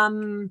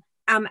 And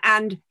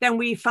then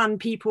we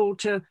fund people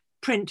to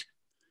print,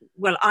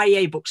 well,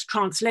 IEA books,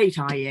 translate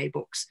IEA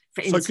books,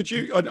 for instance. So could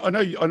you, I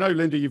know,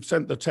 Linda, you've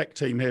sent the tech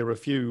team here a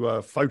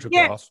few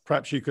photographs. Yeah.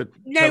 Perhaps you could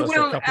tell us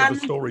a couple of the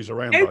stories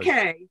around those.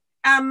 Okay.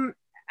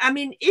 I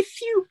mean,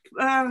 if you,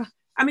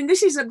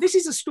 this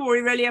is a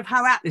story really of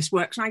how Atlas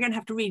works, and I'm going to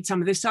have to read some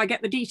of this so I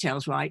get the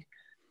details right.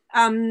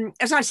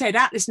 As I said,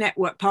 Atlas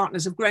Network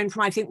partners have grown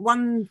from, I think,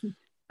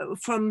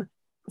 from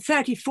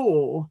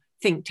 34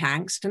 think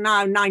tanks to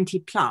now 90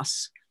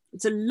 plus.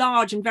 It's a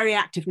large and very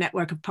active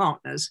network of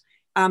partners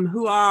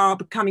who are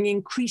becoming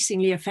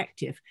increasingly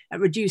effective at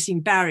reducing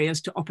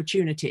barriers to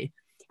opportunity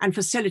and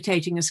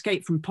facilitating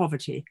escape from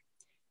poverty.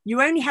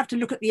 You only have to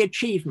look at the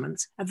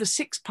achievements of the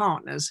 6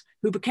 partners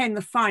who became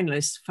the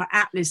finalists for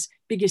Atlas'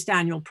 biggest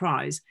annual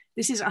prize.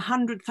 This is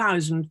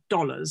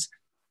 $100,000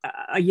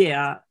 a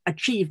year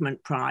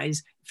achievement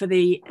prize for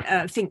the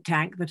think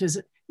tank that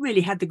has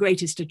really had the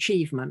greatest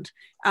achievement.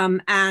 If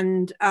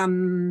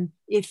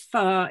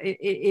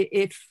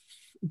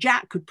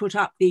Jack could put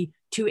up the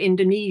 2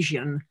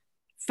 Indonesian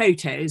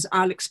photos,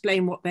 I'll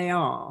explain what they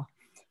are.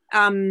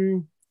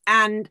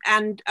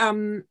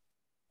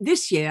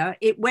 This year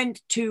it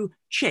went to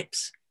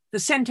CHIPS, the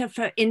Center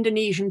for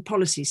Indonesian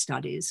Policy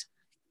Studies,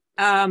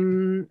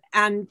 for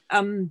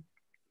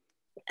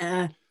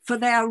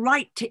their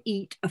Right to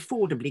Eat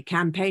Affordably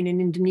campaign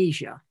in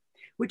Indonesia,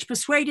 which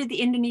persuaded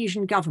the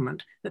Indonesian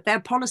government that their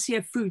policy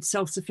of food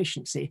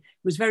self-sufficiency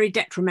was very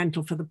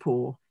detrimental for the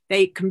poor.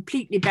 They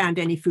completely banned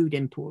any food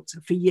imports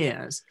for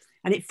years,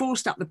 and it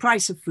forced up the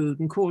price of food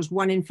and caused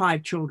 1 in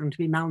 5 children to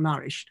be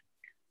malnourished.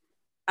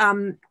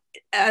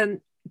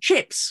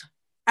 CHIPS,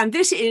 and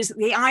this is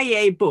the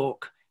IEA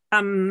book,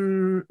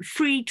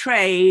 Free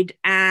Trade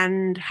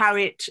and How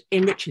It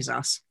Enriches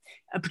Us,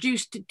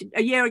 produced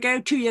a year ago,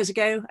 2 years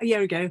ago, a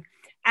year ago.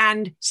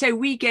 And so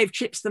we gave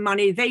CHIPS the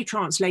money, they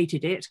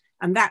translated it,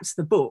 and that's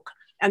the book.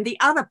 And the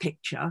other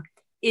picture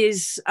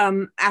is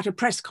at a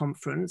press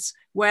conference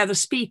where the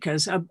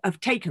speakers have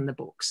taken the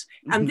books.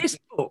 And this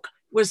book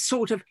was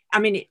sort of,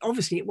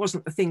 obviously it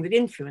wasn't the thing that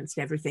influenced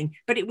everything,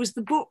 but it was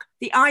the book,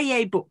 the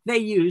IEA book they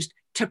used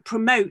to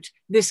promote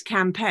this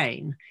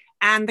campaign.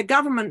 And the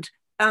government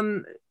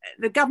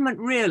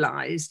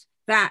realized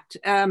that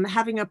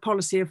having a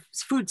policy of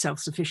food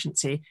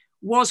self-sufficiency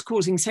was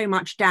causing so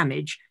much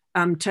damage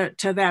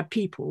to their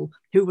people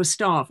who were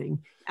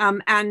starving.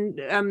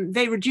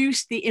 They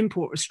reduced the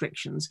import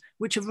restrictions,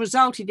 which have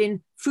resulted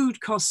in food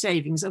cost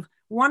savings of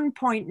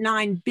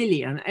 1.9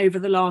 billion over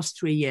the last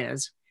 3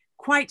 years.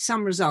 Quite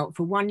some result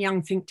for one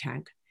young think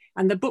tank.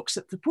 And the books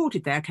that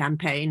supported their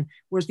campaign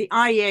was the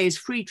IEA's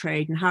Free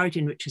Trade and How It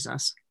Enriches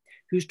Us,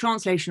 whose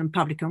translation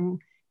and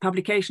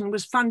publication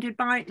was funded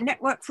by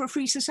Network for a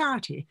Free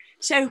Society.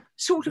 So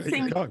sort of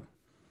thing.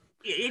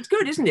 It's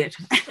good, isn't it?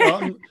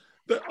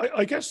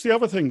 I guess the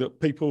other thing that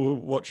people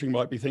watching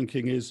might be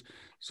thinking is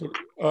sort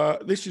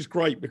of, this is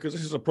great because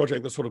this is a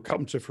project that's sort of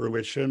come to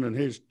fruition, and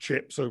here's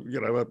CHIP, so, you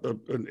know,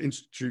 an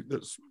institute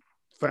that's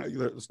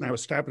now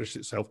established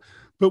itself.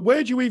 But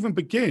where do you even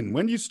begin?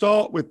 When you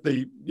start with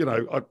the, you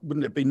know,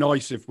 wouldn't it be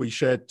nice if we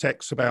shared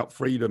texts about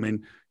freedom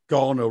in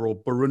Ghana or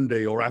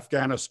Burundi or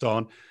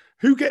Afghanistan?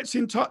 Who gets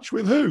in touch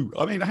with who?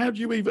 I mean, how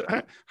do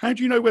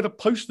you know where to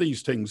post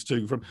these things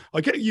to? From,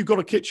 I get you've got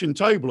a kitchen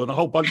table and a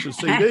whole bunch of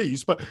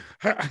CDs, but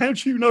how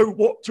do you know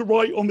what to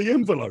write on the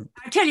envelope?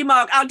 I tell you,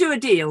 Mark, I'll do a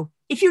deal.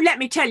 If you let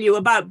me tell you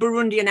about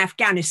Burundi and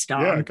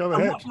Afghanistan go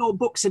ahead. And what your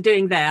books are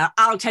doing there,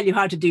 I'll tell you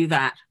how to do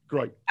that.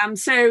 Great.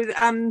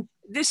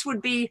 This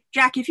would be,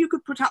 Jack, if you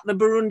could put up the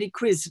Burundi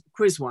quiz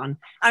one.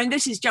 I mean,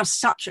 this is just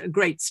such a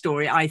great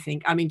story, I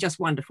think. I mean, just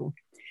wonderful.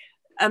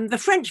 The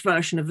French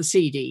version of the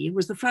CD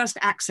was the first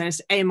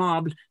access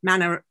Aimable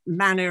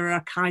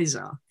Manera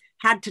Kaiser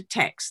had to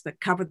text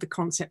that covered the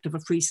concept of a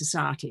free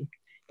society.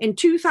 In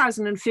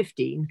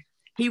 2015,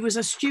 he was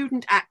a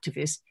student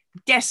activist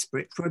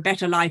desperate for a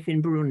better life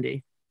in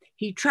Burundi.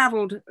 He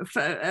traveled,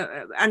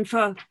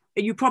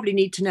 you probably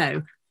need to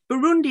know,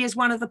 Burundi is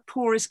one of the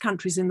poorest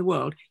countries in the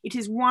world. It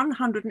is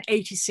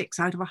 186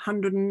 out of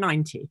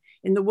 190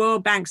 in the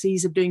World Bank's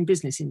Ease of Doing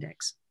Business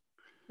Index.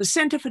 The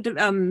Center for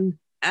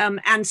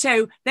and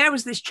so there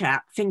was this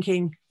chap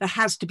thinking there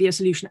has to be a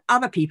solution.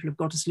 Other people have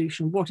got a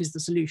solution. What is the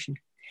solution?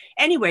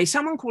 Anyway,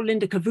 someone called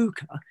Linda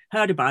Kavuka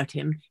heard about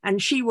him,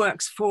 and she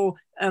works for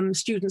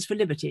Students for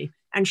Liberty.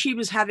 And she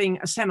was having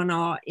a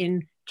seminar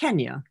in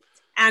Kenya.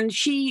 And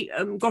she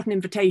got an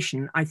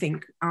invitation, I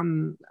think,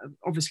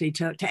 obviously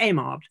to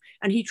Aimable.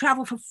 And he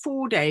traveled for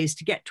 4 days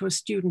to get to a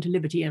Student for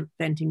Liberty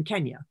event in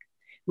Kenya,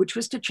 which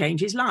was to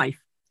change his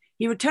life.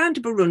 He returned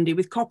to Burundi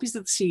with copies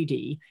of the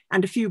CD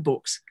and a few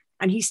books.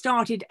 And he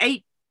started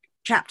 8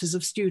 chapters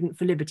of Student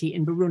for Liberty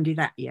in Burundi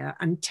that year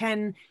and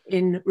 10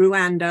 in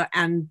Rwanda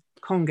and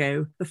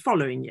Congo the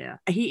following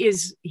year.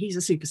 He's a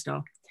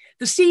superstar.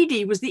 The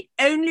CD was the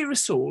only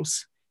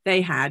resource they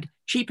had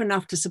cheap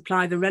enough to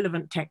supply the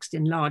relevant text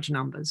in large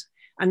numbers.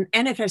 And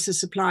NFS has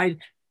supplied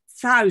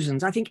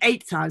thousands, I think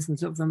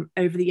 8,000 of them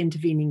over the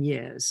intervening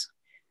years.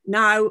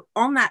 Now,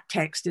 on that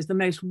text is the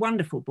most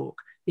wonderful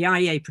book the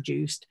IEA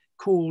produced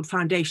called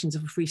Foundations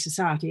of a Free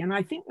Society. And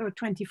I think there are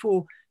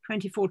 24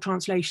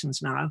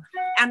 translations now.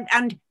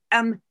 And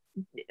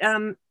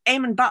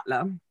Eamon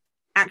Butler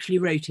actually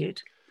wrote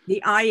it.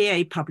 The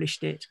IEA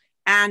published it.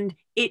 And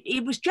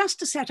it was just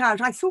to set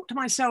out, I thought to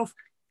myself,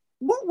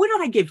 what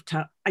would I give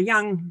to a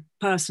young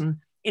person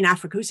in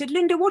Africa who said,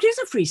 Linda, what is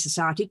a free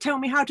society? Tell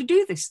me how to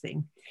do this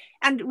thing.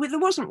 And there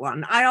wasn't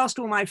one. I asked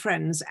all my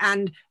friends,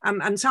 and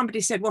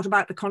somebody said, what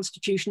about the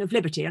Constitution of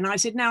Liberty? And I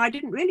said, no, I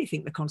didn't really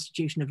think the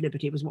Constitution of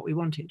Liberty was what we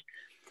wanted.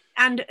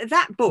 And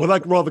that book... Well,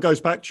 that rather goes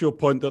back to your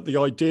point that the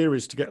idea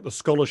is to get the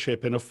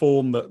scholarship in a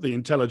form that the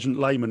intelligent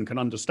layman can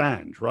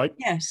understand, right?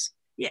 Yes,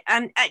 yeah,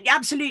 and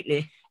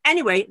absolutely.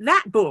 Anyway,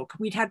 that book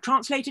we'd had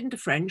translated into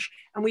French,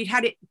 and we'd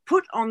had it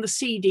put on the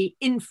CD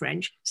in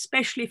French,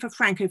 especially for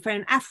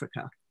Francophone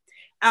Africa.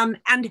 And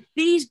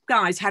these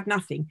guys had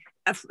nothing.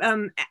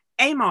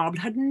 Aimable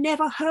had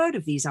never heard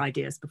of these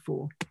ideas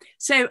before.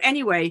 So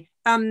anyway,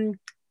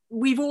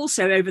 we've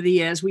also, over the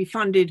years, we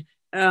funded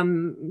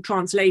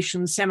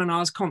translations,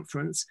 seminars,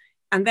 conference,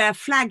 and their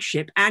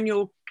flagship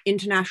annual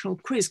international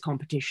quiz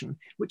competition,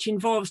 which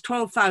involves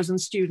 12,000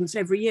 students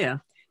every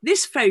year.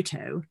 This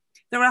photo,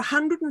 there are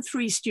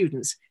 103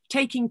 students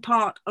taking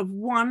part of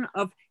one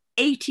of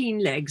 18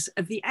 legs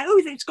of the,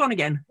 oh, it's gone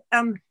again.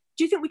 Do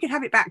you think we could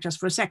have it back just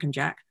for a second,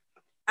 Jack?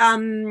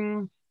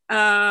 They're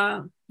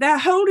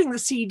holding the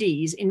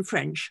CDs in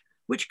French,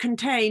 which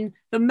contain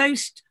the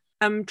most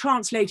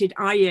translated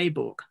IEA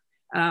book,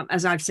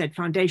 as I've said,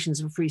 Foundations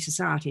of a Free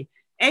Society.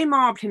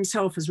 Aimable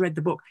himself has read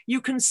the book. You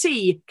can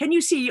see, can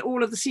you see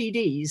all of the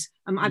CDs?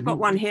 I've got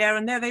one here,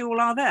 and there they all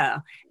are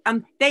there.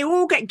 They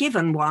all get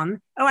given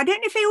one. Oh, I don't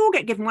know if they all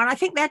get given one. I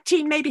think their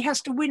team maybe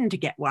has to win to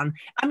get one.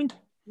 I mean,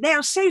 they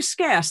are so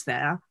scarce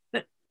there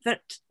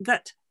that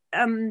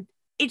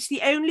it's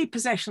the only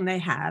possession they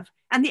have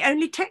and the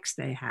only text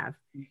they have.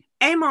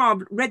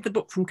 Aimable read the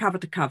book from cover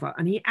to cover,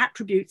 and he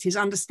attributes his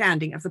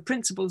understanding of the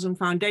principles and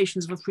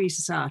foundations of a free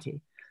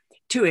society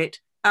to it.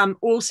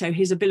 Also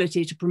his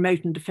ability to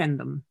promote and defend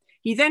them.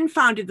 He then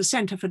founded the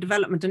Center for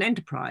Development and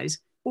Enterprise,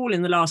 all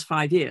in the last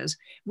 5 years,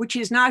 which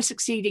is now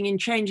succeeding in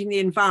changing the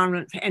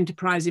environment for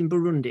enterprise in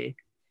Burundi.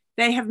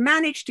 They have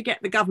managed to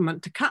get the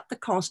government to cut the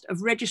cost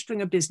of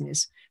registering a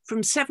business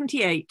from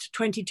 $78 to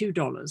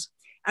 $22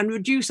 and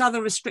reduce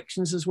other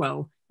restrictions as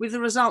well, with the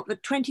result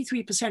that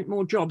 23%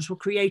 more jobs were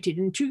created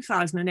in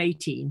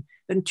 2018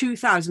 than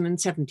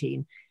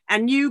 2017.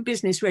 And new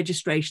business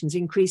registrations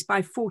increased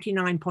by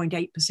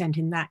 49.8%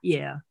 in that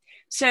year.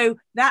 So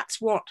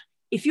that's what,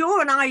 if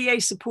you're an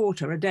IEA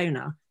supporter, a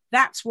donor,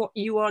 that's what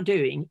you are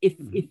doing.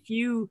 If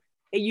you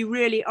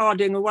really are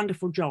doing a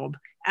wonderful job,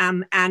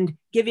 and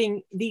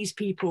giving these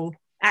people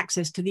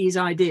access to these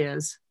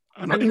ideas.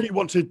 And I think you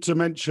wanted to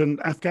mention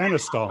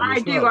Afghanistan. I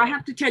do. Well. I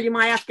have to tell you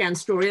my Afghan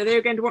story.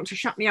 They're going to want to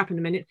shut me up in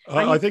a minute.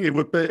 I think it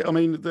would be, I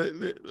mean,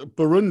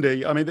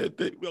 Burundi, I mean,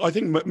 I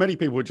think many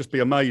people would just be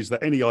amazed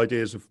that any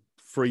ideas of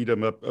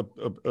freedom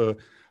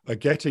are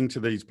getting to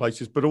these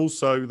places, but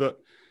also that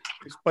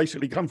it's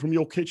basically come from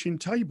your kitchen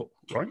table,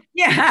 right?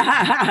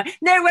 Yeah.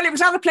 No, well, it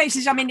was other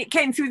places. I mean, it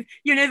came through,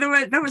 you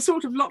know, there were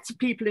sort of lots of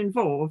people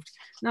involved.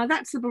 Now,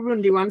 that's the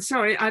Burundi one.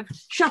 Sorry, I've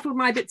shuffled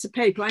my bits of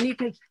paper. I need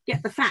to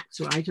get the facts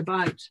right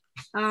about...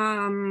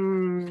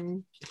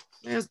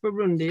 there's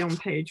Burundi on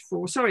page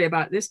 4. Sorry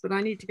about this, but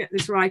I need to get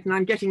this right, and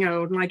I'm getting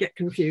old and I get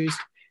confused.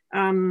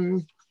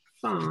 5,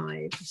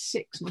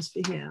 6 must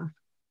be here.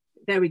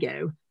 There we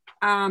go.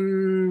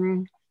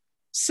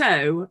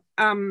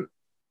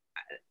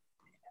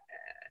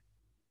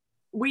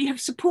 We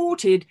have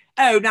supported,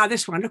 now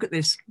this one, look at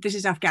this. This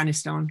is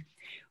Afghanistan.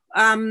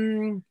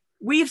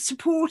 We have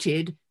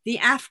supported the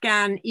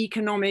Afghan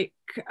Economic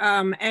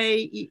and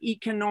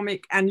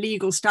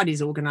Legal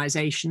Studies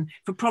Organization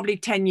for probably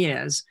 10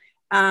 years,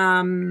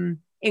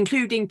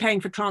 including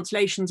paying for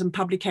translations and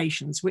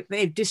publications, which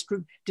they've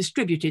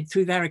distributed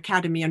through their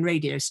academy and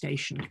radio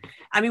station.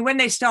 I mean, when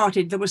they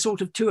started, there were sort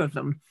of 2 of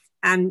them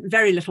and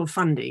very little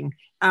funding,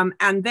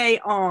 and they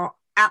are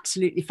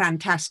absolutely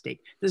fantastic.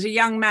 There's a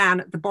young man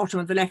at the bottom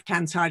of the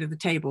left-hand side of the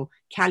table,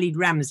 Khalid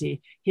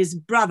Ramzi. His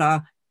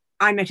brother,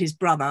 I met his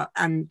brother,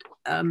 and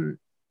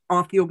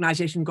after the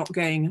organization got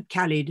going,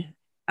 Khalid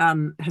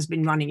has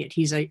been running it.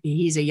 He's a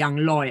young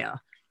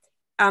lawyer.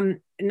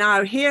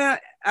 Now here,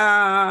 could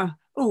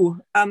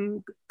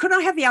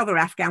I have the other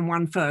Afghan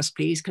one first,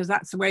 please? Because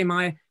that's the way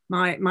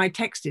my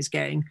text is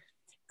going.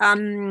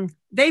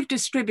 They've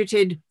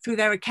distributed through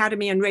their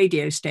academy and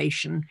radio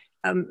station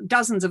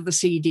dozens of the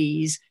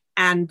CDs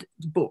and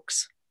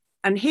books.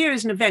 And here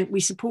is an event we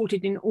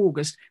supported in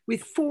August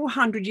with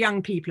 400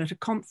 young people at a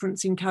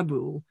conference in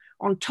Kabul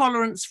on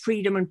tolerance,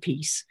 freedom and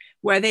peace,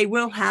 where they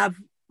will have,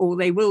 or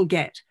they will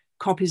get,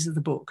 copies of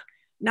the book.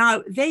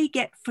 Now, they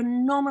get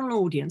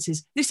phenomenal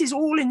audiences. This is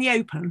all in the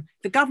open.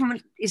 The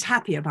government is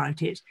happy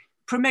about it,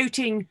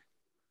 promoting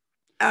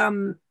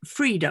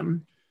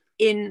freedom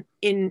in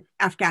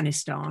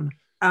Afghanistan.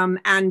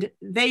 And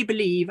they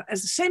believe,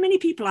 as so many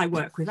people I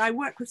work with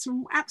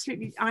some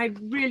absolutely, I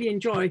really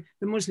enjoy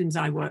the Muslims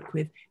I work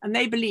with, and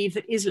they believe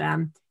that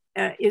Islam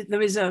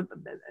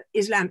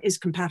is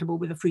compatible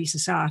with a free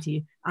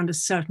society under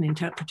certain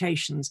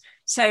interpretations.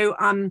 So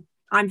I'm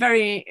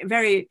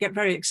get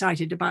very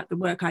excited about the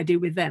work I do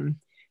with them.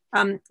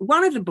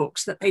 One of the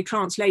books that they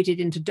translated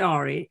into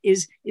Dari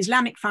is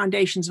Islamic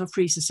Foundations of a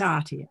Free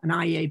Society, an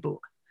IEA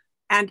book.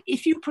 And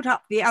if you put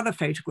up the other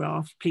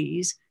photograph,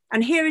 please.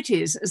 And here it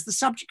is as the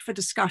subject for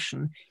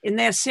discussion in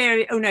their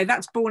series. Oh no,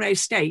 that's Borno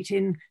State,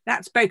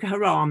 that's Boko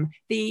Haram.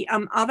 The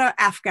other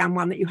Afghan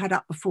one that you had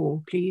up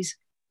before, please.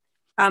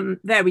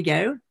 There we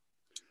go.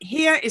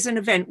 Here is an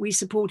event we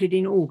supported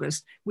in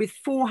August with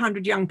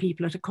 400 young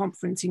people at a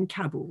conference in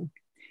Kabul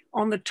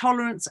on the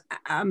tolerance,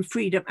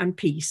 freedom and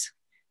peace,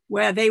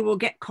 where they will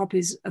get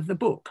copies of the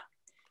book.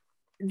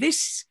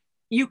 This,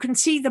 you can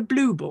see the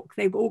blue book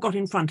they've all got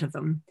in front of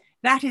them.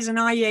 That is an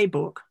IEA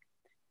book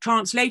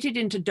translated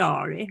into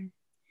Dari,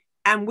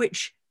 and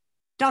which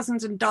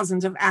dozens and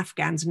dozens of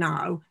Afghans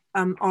now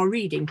are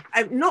reading.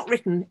 Not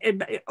written,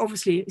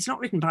 obviously, it's not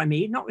written by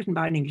me, not written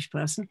by an English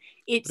person.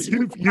 It's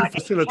you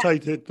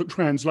facilitated the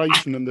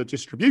translation and the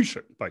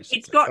distribution, basically.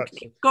 It's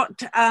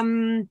got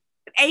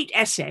 8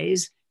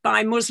 essays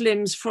by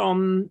Muslims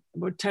from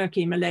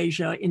Turkey,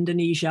 Malaysia,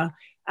 Indonesia,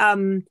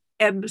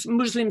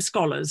 Muslim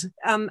scholars,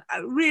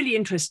 really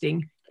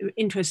interesting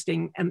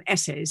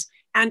essays.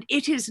 And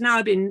it has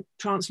now been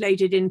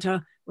translated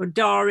into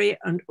Dari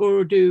and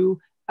Urdu.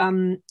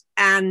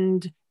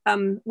 And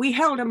we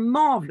held a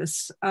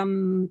marvelous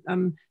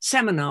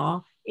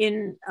seminar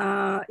in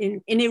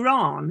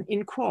Iran,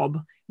 in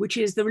Qom, which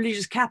is the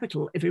religious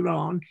capital of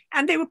Iran.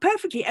 And they were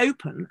perfectly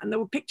open, and there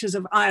were pictures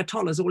of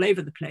ayatollahs all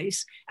over the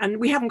place. And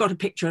we haven't got a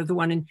picture of the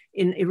one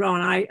in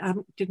Iran. I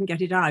didn't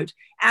get it out.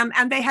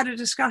 And they had a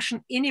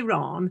discussion in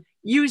Iran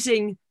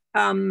using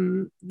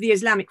the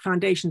Islamic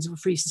Foundations of a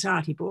Free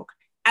Society book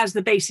as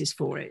the basis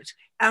for it.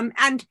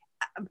 And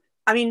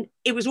I mean,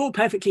 it was all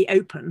perfectly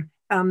open.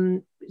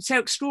 So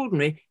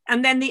extraordinary.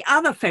 And then the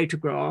other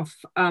photograph,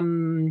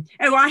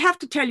 I have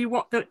to tell you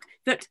what,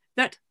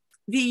 that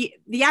the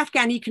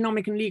Afghan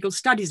Economic and Legal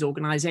Studies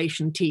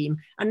Organization team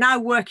are now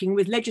working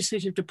with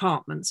legislative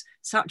departments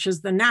such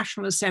as the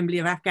National Assembly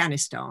of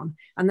Afghanistan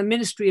and the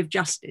Ministry of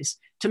Justice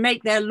to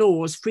make their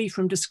laws free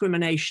from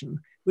discrimination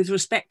with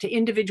respect to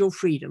individual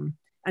freedom,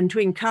 and to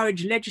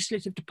encourage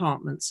legislative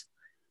departments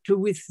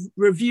to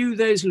review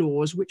those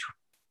laws which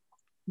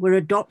were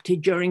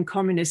adopted during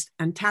communist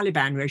and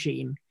Taliban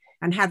regime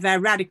and have their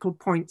radical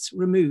points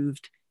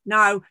removed.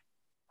 Now,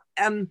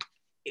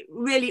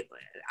 really,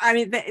 I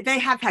mean, they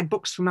have had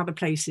books from other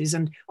places,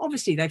 and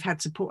obviously they've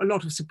had a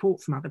lot of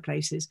support from other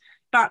places,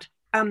 but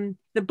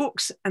the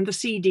books and the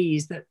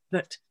CDs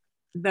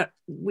that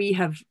we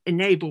have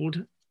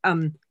enabled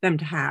them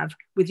to have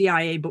with the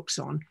IEA books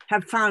on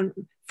have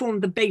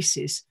formed the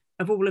basis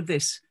of all of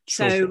this.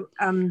 Sure. So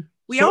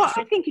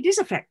I think it is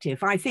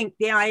effective. I think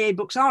the IEA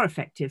books are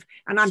effective,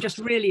 and I'm just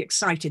really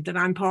excited that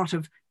I'm part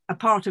of a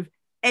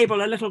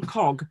little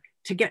cog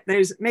to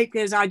make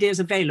those ideas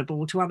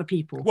available to other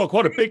people. Well,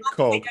 quite a big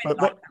cog,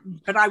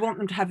 but I want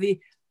them to have the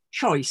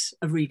choice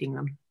of reading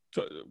them.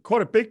 So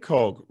quite a big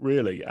cog,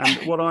 really.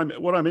 And what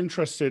I'm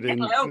interested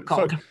in.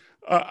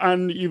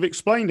 And you've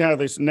explained how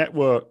this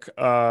network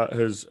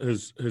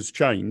has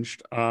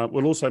changed.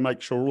 We'll also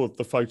make sure all of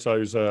the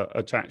photos are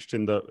attached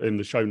in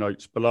the show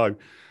notes below.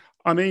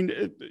 I mean,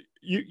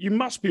 you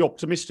must be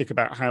optimistic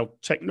about how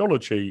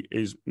technology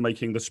is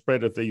making the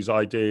spread of these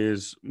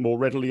ideas more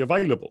readily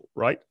available,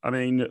 right?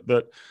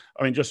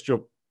 Just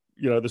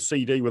the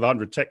CD with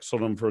 100 texts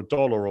on them for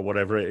 $1 or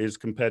whatever it is,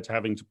 compared to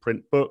having to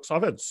print books.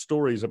 I've heard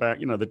stories about,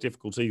 the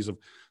difficulties of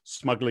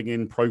smuggling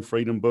in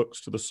pro-freedom books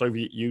to the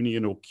Soviet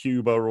Union or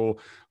Cuba or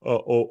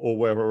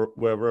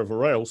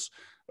wherever else,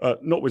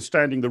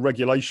 notwithstanding the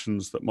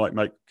regulations that might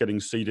make getting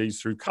CDs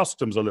through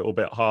customs a little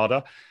bit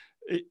harder.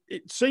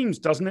 It seems,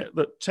 doesn't it,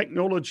 that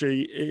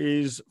technology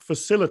is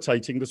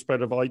facilitating the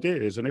spread of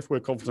ideas. And if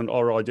we're confident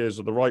our ideas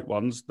are the right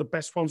ones, the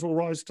best ones will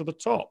rise to the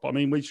top. I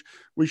mean,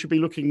 we should be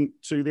looking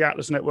to the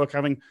Atlas Network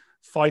having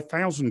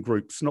 5,000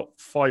 groups, not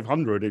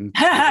 500 in.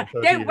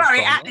 Don't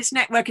worry, Atlas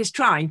Network is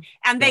trying,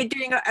 and they're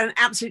doing an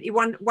absolutely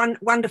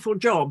wonderful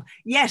job.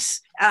 Yes,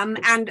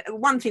 and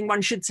one thing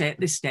one should say at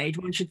this stage,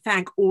 one should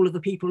thank all of the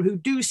people who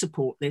do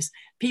support this,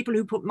 people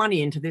who put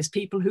money into this,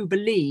 people who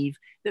believe,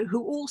 that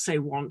who also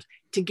want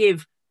to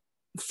give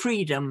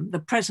freedom, the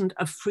present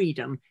of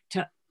freedom,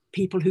 to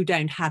people who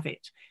don't have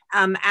it.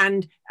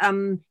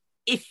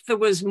 If there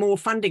was more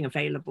funding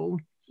available,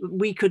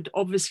 we could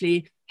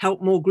obviously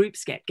help more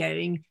groups get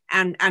going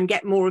and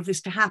get more of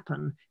this to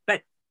happen.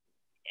 But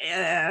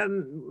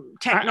and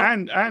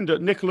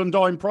at nickel and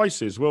dime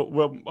prices.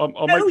 I'll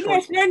make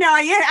sure.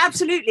 Yeah,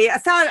 absolutely.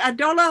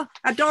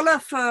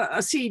 $1 for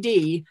a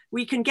CD.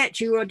 We can get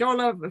you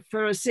 $1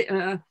 for a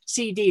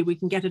CD. We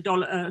can get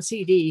 $1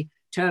 CD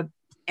to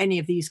any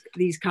of these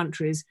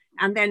countries,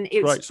 and then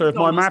it's right. So if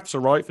my maths are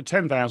right, for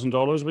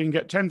 $10,000, we can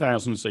get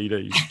 10,000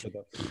 CDs to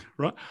them,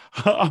 right?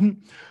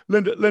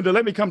 Linda,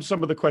 let me come to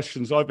some of the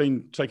questions. I've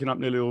been taking up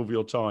nearly all of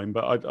your time,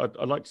 but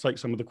I'd like to take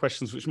some of the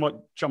questions which might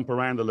jump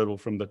around a little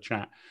from the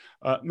chat.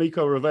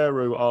 Miko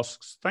Riveru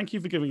asks, "Thank you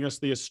for giving us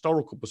the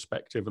historical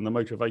perspective and the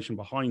motivation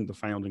behind the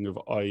founding of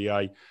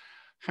IEA.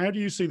 How do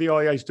you see the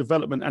IEA's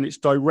development and its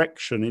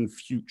direction in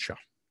future?"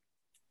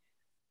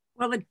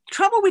 Well, the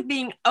trouble with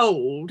being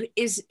old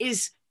is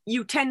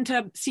you tend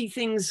to see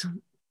things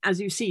as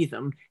you see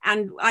them.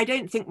 And I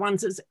don't think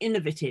one's as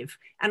innovative.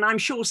 And I'm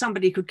sure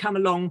somebody could come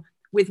along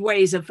with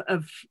ways of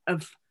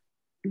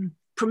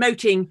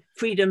promoting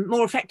freedom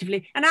more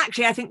effectively. And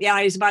actually, I think the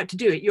IEA is about to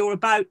do it. You're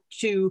about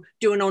to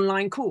do an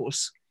online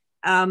course.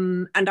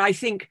 And I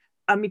think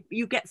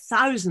you get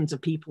thousands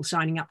of people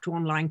signing up to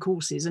online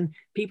courses, and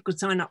people could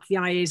sign up for the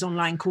IEA's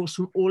online course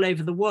from all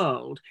over the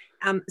world.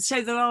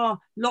 So there are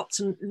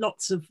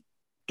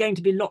going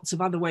to be lots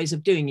of other ways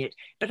of doing it.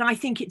 But I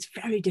think it's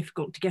very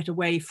difficult to get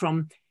away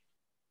from.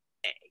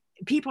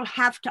 People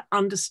have to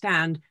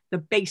understand the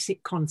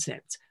basic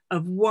concepts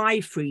of why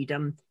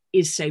freedom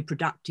is so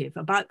productive,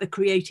 about the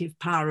creative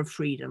power of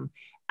freedom.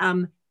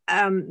 And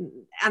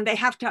they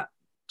have to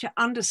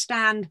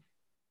understand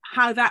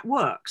how that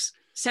works,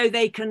 so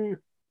they can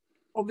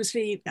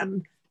obviously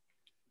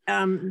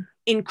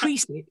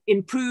increase it,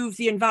 improve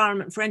the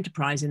environment for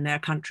enterprise in their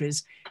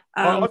countries.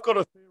 I've got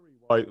a theory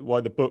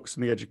why the books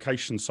and the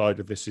education side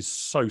of this is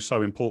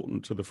so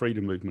important to the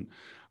freedom movement.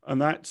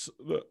 And that's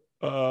that.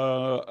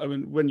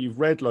 When you've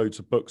read loads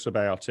of books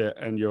about it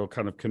and you're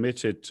kind of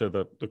committed to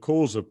the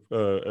cause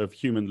of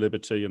human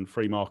liberty and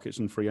free markets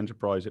and free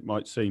enterprise, it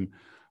might seem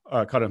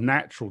kind of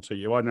natural to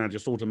you. I now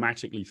just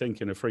automatically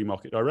think in a free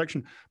market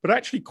direction, but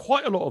actually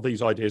quite a lot of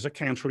these ideas are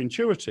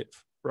counterintuitive,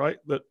 right?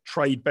 That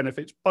trade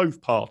benefits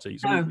both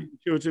parties. And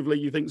intuitively,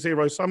 you think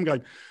zero-sum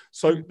game.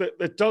 So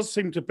there does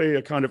seem to be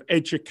a kind of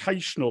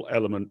educational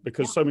element,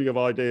 because so many of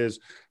ideas,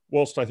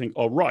 whilst I think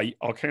are right,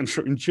 are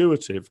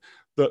counterintuitive,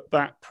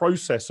 that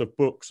process of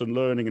books and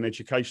learning and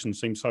education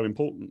seems so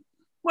important.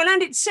 Well,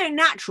 and it's so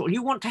natural.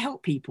 You want to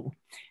help people.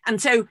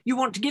 And so you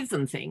want to give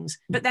them things.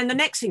 But then the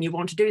next thing you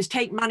want to do is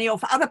take money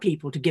off other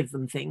people to give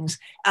them things,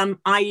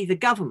 i.e. the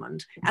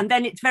government. And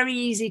then it's very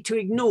easy to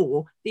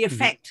ignore the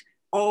effect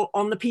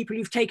on the people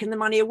you've taken the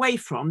money away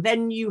from.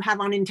 Then you have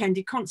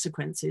unintended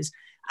consequences.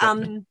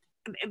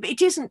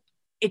 It is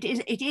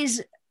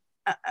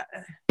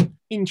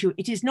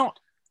not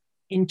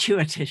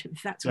intuitive,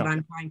 that's what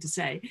I'm trying to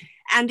say.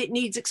 And it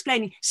needs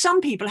explaining.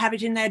 Some people have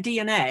it in their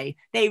DNA.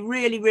 They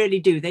really, really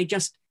do. They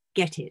just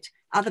get it.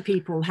 Other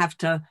people have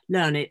to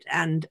learn it.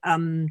 And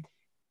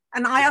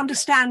I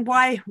understand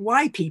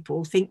why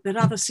people think that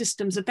other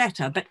systems are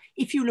better. But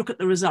if you look at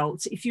the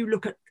results, if you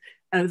look at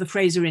the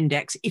Fraser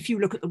Index, if you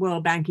look at the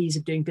World Bank Ease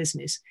of Doing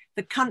Business,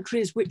 the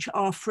countries which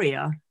are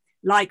freer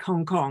like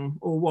Hong Kong,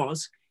 or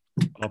was,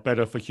 are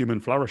better for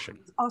human flourishing.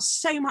 Are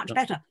so much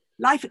better.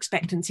 Life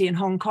expectancy in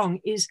Hong Kong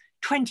is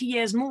 20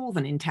 years more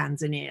than in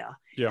Tanzania.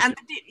 Yeah. And,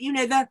 you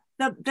know,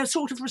 the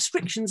sort of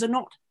restrictions are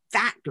not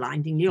that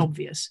blindingly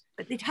obvious,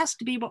 but it has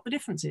to be what the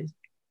difference is.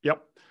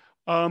 Yep.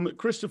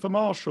 Christopher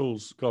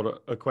Marshall's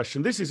got a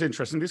question. This is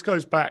interesting. This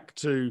goes back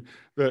to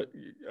the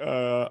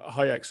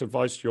Hayek's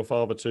advice to your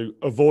father to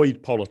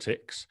avoid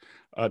politics.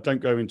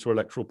 Don't go into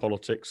electoral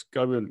politics.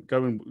 Go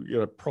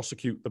and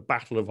prosecute the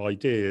battle of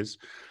ideas.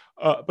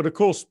 But of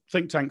course,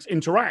 think tanks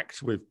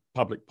interact with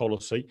public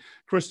policy.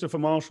 Christopher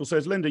Marshall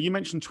says, Linda, you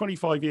mentioned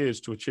 25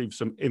 years to achieve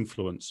some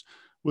influence.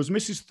 Was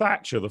Mrs.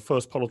 Thatcher the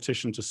first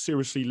politician to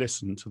seriously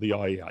listen to the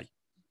IEA?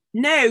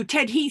 No,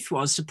 Ted Heath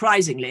was,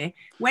 surprisingly.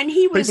 When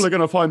he was... People are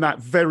going to find that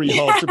very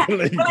hard to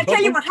believe. Well, I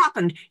tell you what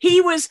happened. He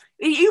was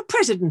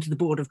president of the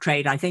Board of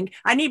Trade, I think.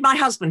 I need my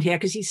husband here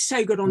because he's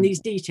so good on these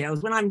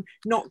details. When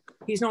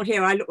he's not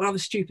here, I look rather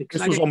stupid.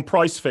 This was on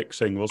price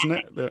fixing, wasn't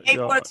it? It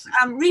was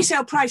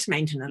resale price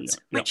maintenance,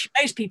 which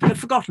most people have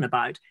forgotten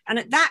about. And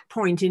at that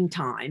point in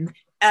time,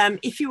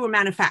 if you were a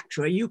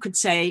manufacturer, you could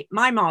say,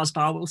 my Mars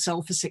bar will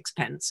sell for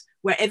 6p,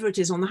 wherever it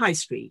is on the high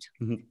street.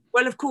 Mm-hmm.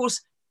 Well, of course,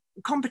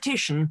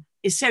 competition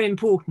is so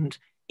important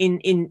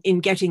in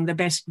getting the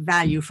best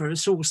value for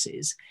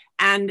resources.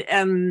 And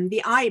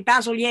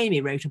Basil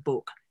Yamey wrote a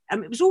book.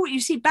 It was all, you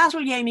see, Basil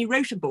Yamey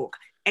wrote a book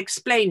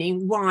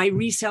explaining why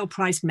resale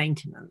price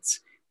maintenance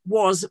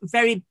was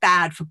very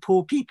bad for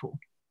poor people.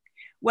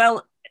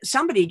 Well,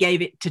 somebody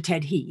gave it to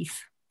Ted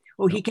Heath,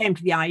 or he came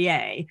to the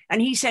IEA,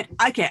 and he said,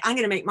 okay, I'm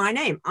going to make my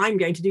name. I'm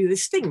going to do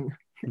this thing.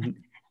 Mm-hmm.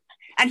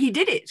 And he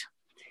did it.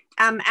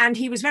 And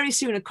he was very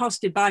soon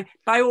accosted by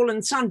all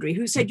and sundry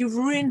who said, you've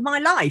ruined my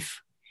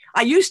life.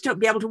 I used to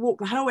be able to walk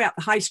the whole way up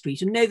the high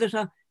street and know that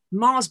a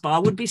Mars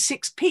bar would be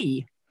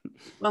 6p.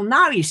 Well,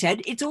 now, he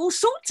said, it's all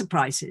sorts of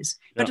prices.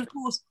 But of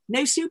course,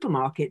 no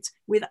supermarkets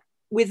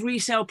with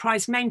resale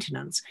price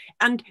maintenance.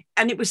 And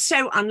it was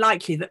so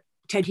unlikely that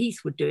Ted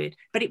Heath would do it,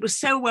 but it was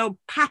so well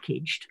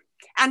packaged.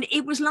 And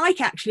it was like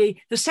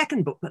actually the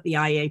second book that the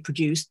IEA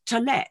produced, To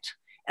Let.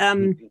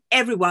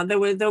 Everyone, there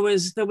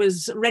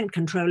was rent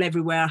control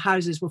everywhere.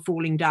 Houses were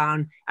falling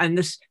down, and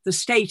the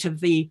state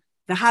of the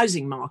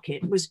housing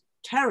market was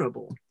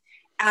terrible.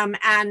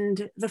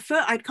 And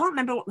I can't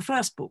remember what the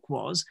first book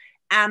was.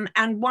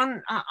 And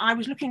one I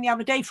was looking the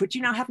other day for it.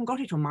 I haven't got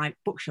it on my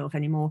bookshelf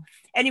anymore.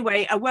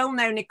 Anyway, a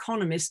well-known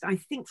economist, I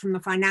think from the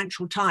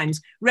Financial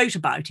Times, wrote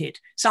about it.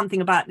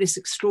 Something about this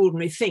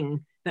extraordinary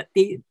thing that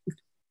the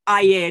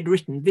IEA had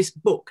written. This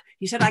book.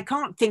 He said, I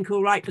can't think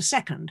who'll write the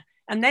second.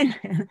 And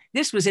then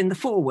this was in the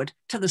foreword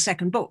to the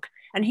second book.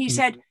 And he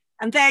said,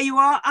 and there you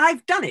are,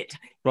 I've done it.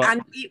 Right.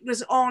 And it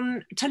was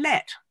on To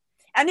Let.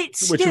 And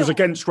which was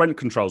against rent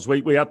controls.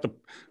 We had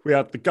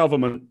the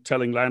government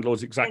telling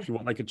landlords exactly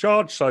what they could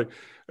charge. So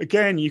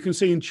again, you can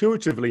see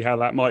intuitively how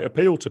that might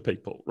appeal to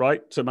people,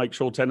 right? To make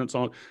sure tenants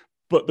aren't.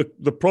 But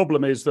the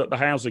problem is that the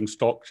housing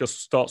stock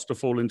just starts to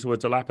fall into a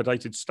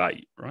dilapidated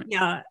state, right?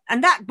 Yeah,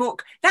 and that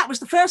book, that was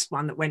the first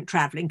one that went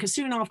travelling, because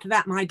soon after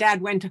that, my dad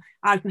went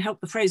out and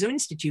helped the Fraser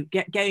Institute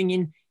get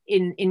going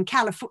in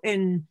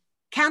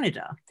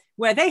Canada,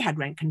 where they had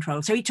rent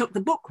control. So he took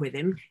the book with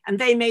him, and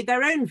they made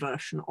their own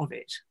version of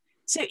it.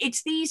 So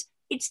it's these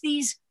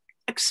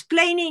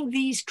explaining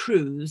these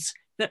truths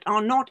that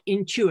are not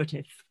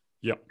intuitive.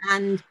 Yeah,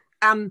 and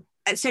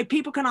so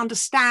people can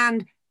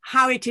understand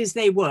how it is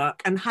they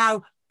work and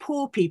how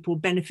poor people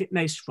benefit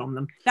most from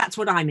them. That's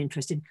what I'm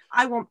interested in.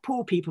 I want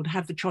poor people to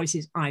have the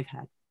choices I've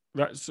had.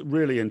 That's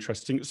really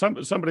interesting.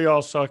 Somebody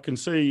asked, I can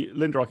see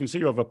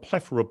you have a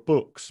plethora of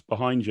books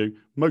behind you,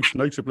 most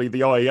notably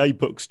the IEA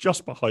books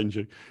just behind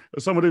you.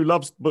 As someone who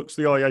loves books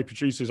the IEA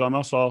produces, I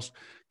must ask,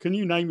 can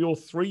you name your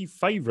 3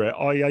 favourite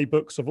IEA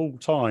books of all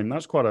time?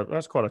 That's quite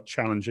a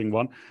challenging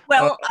one.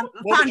 Well,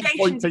 what would you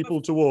point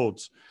people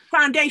towards?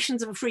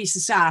 Foundations of a Free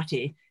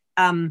Society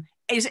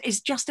is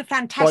just a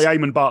fantastic... By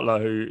Eamon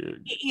Butler,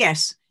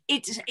 Yes,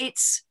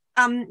 it's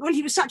well,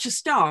 he was such a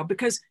star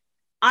because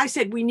I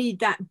said we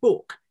need that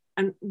book.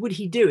 And would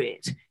he do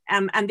it?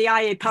 And the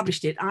IEA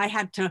published it. I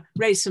had to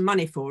raise some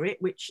money for it,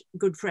 which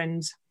good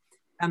friends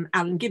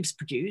Alan Gibbs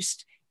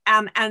produced.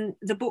 And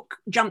the book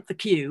jumped the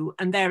queue,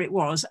 and there it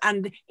was.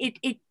 And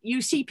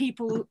you see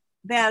people,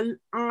 their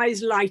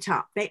eyes light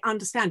up. They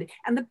understand it.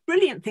 And the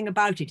brilliant thing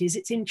about it is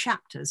it's in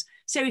chapters.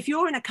 So if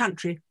you're in a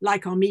country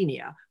like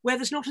Armenia, where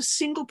there's not a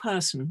single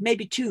person,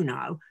 maybe 2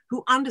 now,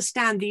 who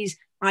understand these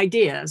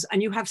ideas,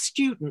 and you have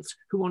students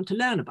who want to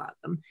learn about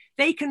them,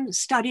 they can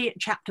study it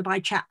chapter by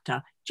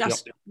chapter,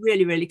 just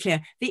really, really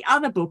clear. The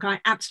other book I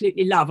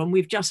absolutely love, and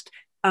we've just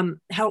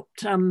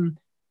helped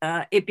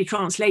it be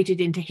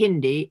translated into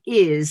Hindi,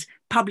 is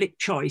Public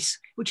Choice,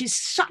 which is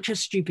such a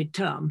stupid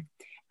term.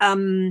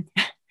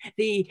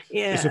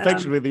 It's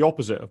effectively the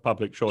opposite of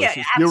public choice. Yeah,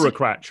 it's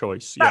bureaucrat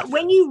choice. But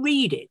when you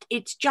read it,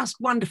 it's just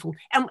wonderful.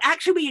 And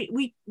actually,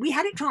 we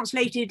had it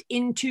translated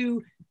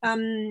into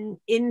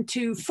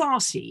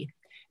Farsi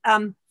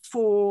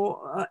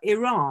for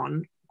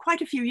Iran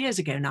quite a few years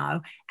ago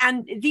now.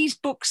 And these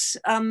books,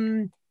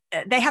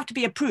 they have to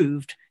be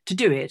approved. to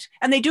do it,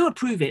 and they do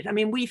approve it. I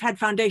mean, we've had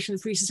Foundation of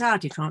the Free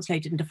Society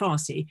translated into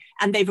Farsi,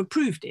 and they've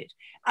approved it.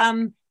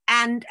 And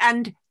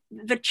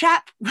the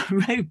chap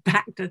wrote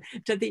back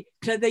to the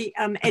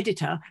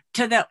editor,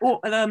 to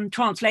the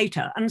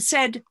translator, and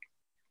said,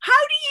 "How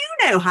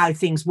do you know how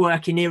things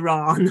work in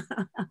Iran?"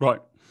 Right.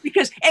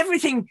 Because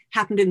everything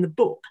happened in the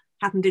book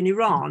happened in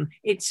Iran.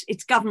 It's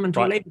government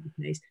all over the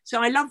place.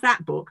 So I love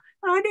that book.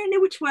 I don't know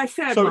which way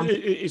third one. So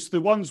it's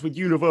the ones with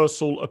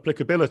universal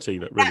applicability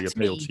that really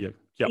appeal to you.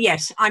 Yep.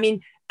 Yes, I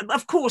mean,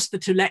 of course, the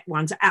Toulet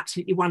ones are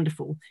absolutely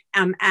wonderful,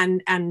 and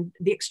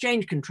the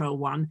exchange control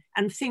one,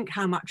 and think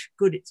how much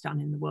good it's done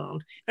in the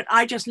world. But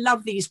I just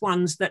love these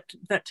ones that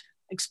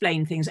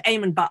explain things.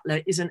 Eamon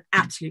Butler is an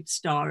absolute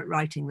star at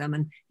writing them,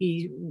 and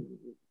he.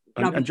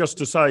 And just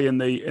to say, in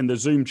the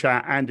Zoom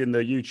chat and in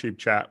the YouTube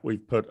chat,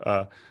 we've put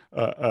a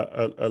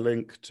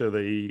link to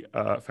the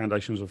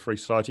Foundations of Free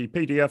Society.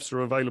 PDFs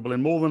are available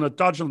in more than a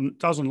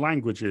dozen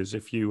languages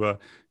if you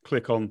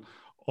click on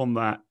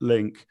that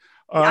link.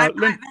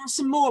 There's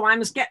some more. I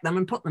must get them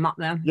and put them up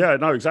there. Yeah,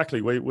 no,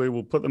 exactly. We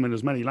will put them in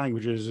as many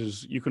languages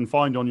as you can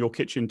find on your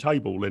kitchen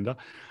table, Linda.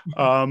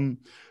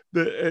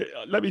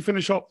 Let me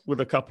finish up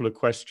with a couple of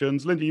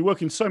questions. Linda, you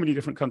work in so many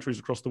different countries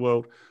across the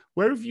world.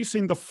 Where have you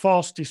seen the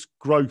fastest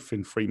growth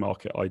in free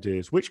market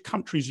ideas? Which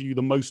countries are you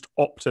the most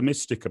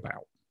optimistic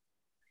about?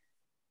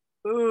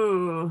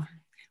 Oh,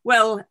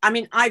 well, I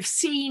mean, I've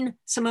seen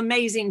some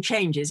amazing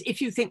changes.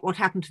 If you think what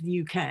happened to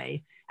the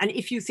UK, and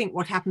if you think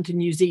what happened to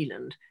New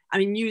Zealand, I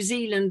mean, New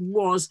Zealand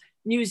was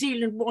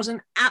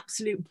an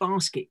absolute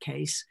basket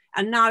case,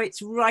 and now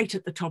it's right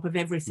at the top of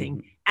everything.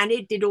 Mm-hmm. And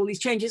it did all these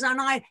changes, and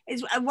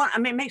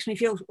it makes me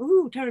feel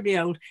terribly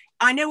old.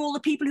 I know all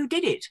the people who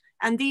did it,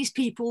 and these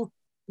people,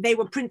 they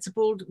were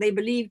principled. They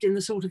believed in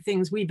the sort of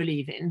things we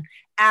believe in,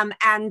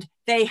 and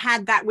they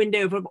had that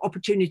window of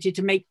opportunity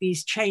to make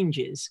these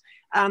changes.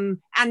 And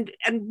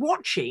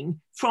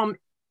watching from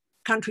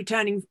country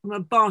turning from a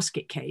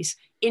basket case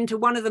into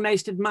one of the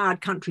most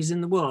admired countries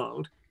in the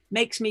world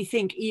makes me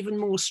think even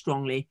more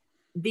strongly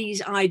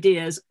these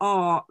ideas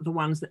are the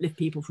ones that lift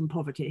people from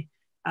poverty.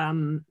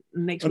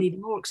 Makes me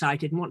even more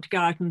excited and want to go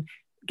out and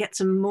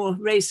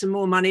raise some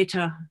more money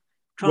to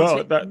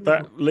translate. Well,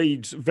 that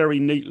leads very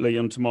neatly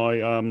into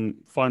my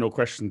final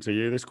question to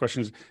you. This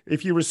question is,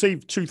 if you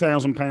received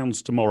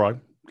 £2,000 tomorrow,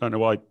 don't know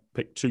why I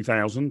picked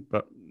 2,000,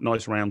 but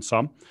nice round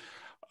sum.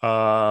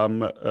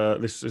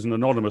 This is an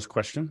anonymous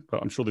question,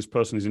 but I'm sure this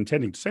person is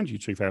intending to send you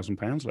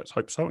 £2,000. Let's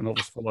hope so, and I'll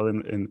just follow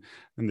in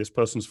this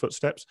person's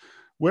footsteps.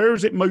 Where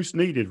is it most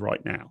needed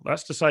right now?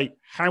 That's to say,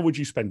 how would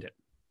you spend it?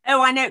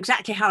 Oh, I know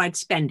exactly how I'd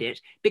spend it,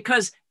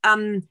 because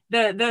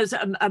there's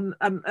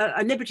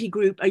a Liberty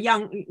group, a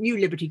new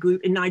Liberty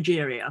group in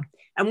Nigeria,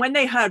 and when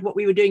they heard what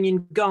we were doing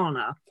in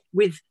Ghana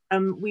with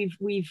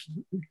we've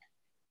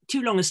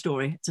too long a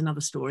story. It's another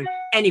story.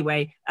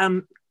 Anyway,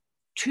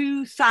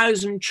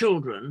 2,000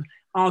 children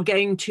are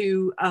going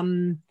to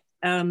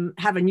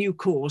have a new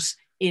course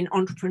in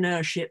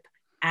entrepreneurship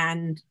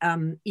and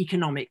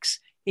economics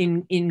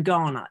in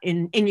Ghana,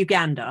 in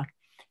Uganda.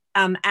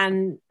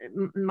 And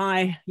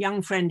my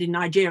young friend in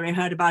Nigeria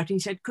heard about it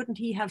and said, couldn't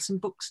he have some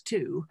books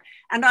too?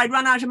 And I'd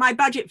run out of my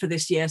budget for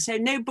this year, so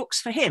no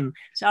books for him.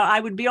 So I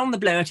would be on the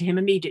blower to him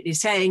immediately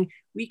saying,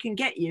 we can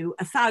get you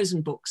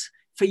 1,000 books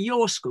for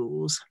your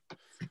schools.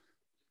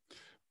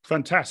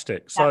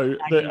 Fantastic. So,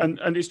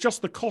 and it's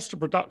just the cost of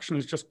production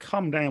has just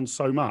come down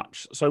so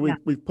much. So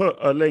we've put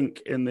a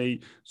link in the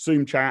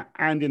Zoom chat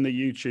and in the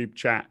YouTube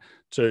chat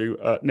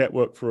to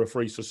Network for a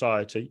Free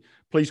Society.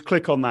 Please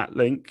click on that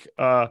link.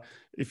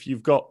 If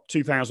you've got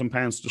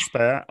 £2,000 to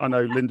spare, I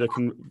know Linda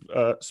can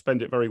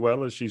spend it very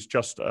well, as she's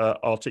just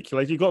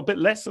articulated. You've got a bit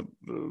less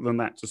than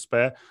that to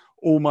spare.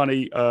 All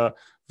money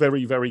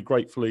very, very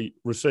gratefully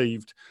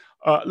received.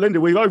 Linda,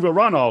 we've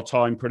overrun our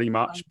time pretty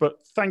much, but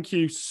thank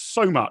you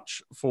so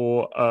much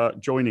for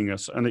joining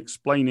us and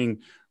explaining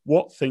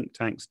what think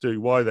tanks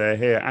do, why they're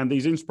here, and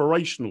these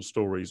inspirational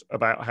stories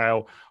about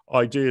how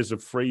ideas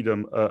of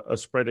freedom are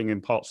spreading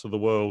in parts of the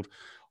world,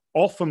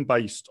 often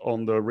based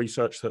on the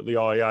research that the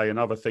IEA and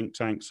other think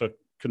tanks are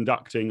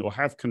conducting or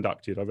have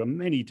conducted over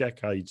many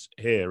decades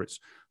here. It's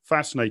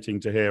fascinating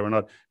to hear, and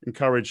I'd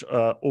encourage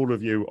all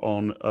of you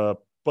on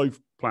both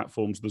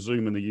platforms, the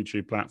Zoom and the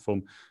YouTube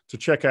platform, to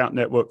check out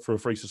Network for a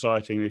Free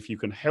Society. And if you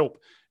can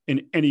help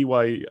in any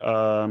way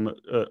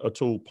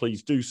at all,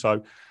 please do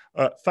so.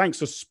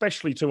 Thanks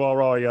especially to our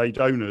IEA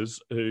donors,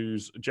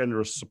 whose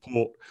generous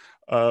support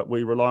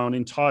we rely on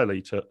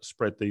entirely to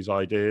spread these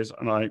ideas.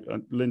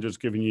 And Linda's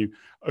given you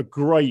a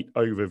great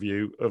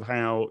overview of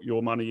how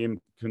your money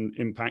can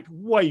impact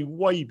way,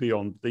 way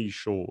beyond these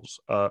shores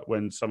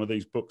when some of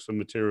these books and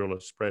material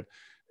are spread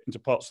into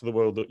parts of the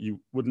world that you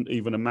wouldn't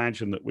even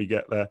imagine that we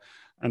get there.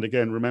 And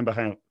again,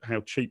 remember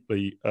how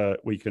cheaply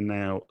we can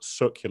now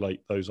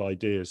circulate those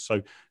ideas.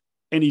 So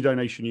any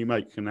donation you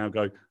make can now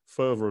go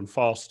further and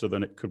faster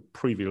than it could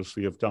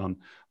previously have done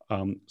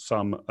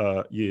some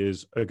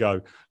years ago.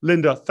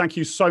 Linda, thank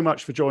you so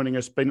much for joining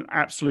us. It's been an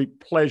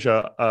absolute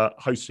pleasure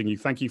hosting you.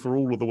 Thank you for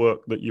all of the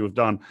work that you have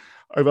done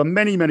over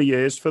many, many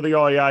years for the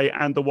IEA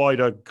and the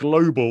wider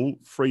global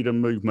freedom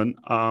movement.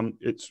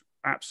 It's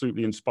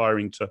absolutely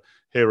inspiring to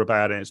hear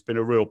about it. It's been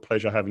a real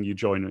pleasure having you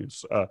join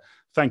us.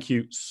 Thank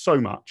you so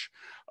much.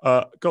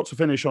 Got to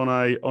finish on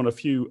a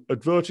few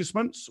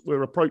advertisements.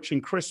 We're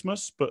approaching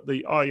Christmas, but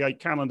the IEA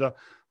calendar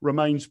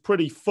remains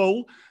pretty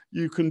full.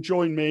 You can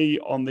join me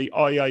on the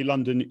IEA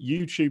London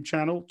YouTube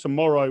channel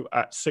tomorrow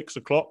at 6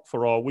 o'clock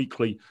for our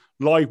weekly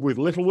Live with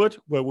Littlewood,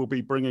 where we'll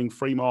be bringing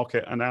free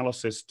market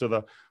analysis to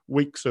the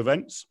week's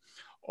events.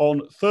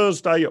 On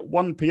Thursday at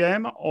 1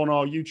 p.m. on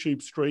our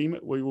YouTube stream,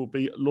 we will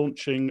be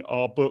launching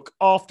our book,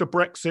 After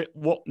Brexit,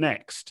 What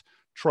Next?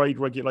 Trade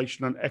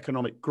Regulation and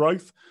Economic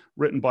Growth,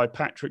 written by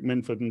Patrick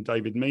Minford and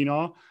David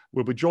Minar.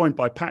 We'll be joined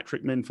by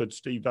Patrick Minford,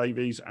 Steve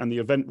Davies, and the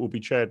event will be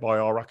chaired by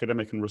our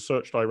Academic and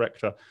Research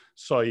Director,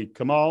 Saeed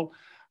Kamal.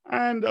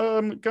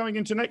 And going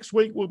into next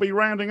week, we'll be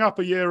rounding up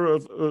a year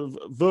of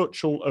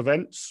virtual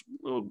events.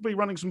 We'll be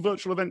running some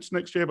virtual events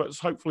next year, but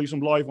hopefully some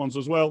live ones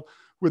as well,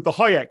 with the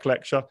Hayek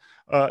Lecture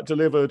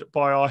delivered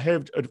by our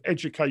Head of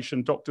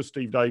Education, Dr.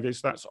 Steve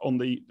Davis. That's on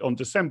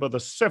December the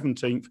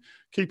 17th.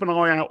 Keep an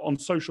eye out on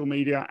social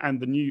media and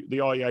the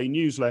IEA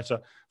newsletter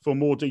for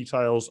more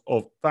details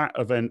of that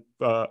event,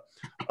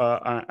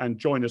 and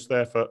join us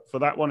there for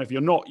that one. If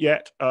you're not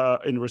yet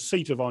in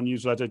receipt of our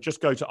newsletter,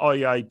 just go to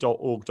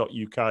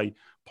iea.org.uk,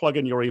 plug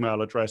in your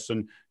email address,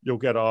 and you'll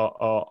get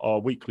our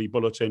weekly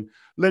bulletin.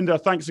 Linda,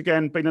 thanks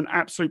again. Been an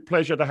absolute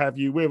pleasure to have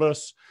you with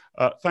us.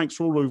 Thanks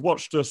for all who've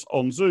watched us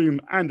on Zoom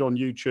and on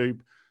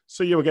YouTube.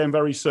 See you again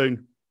very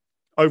soon.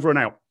 Over and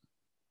out.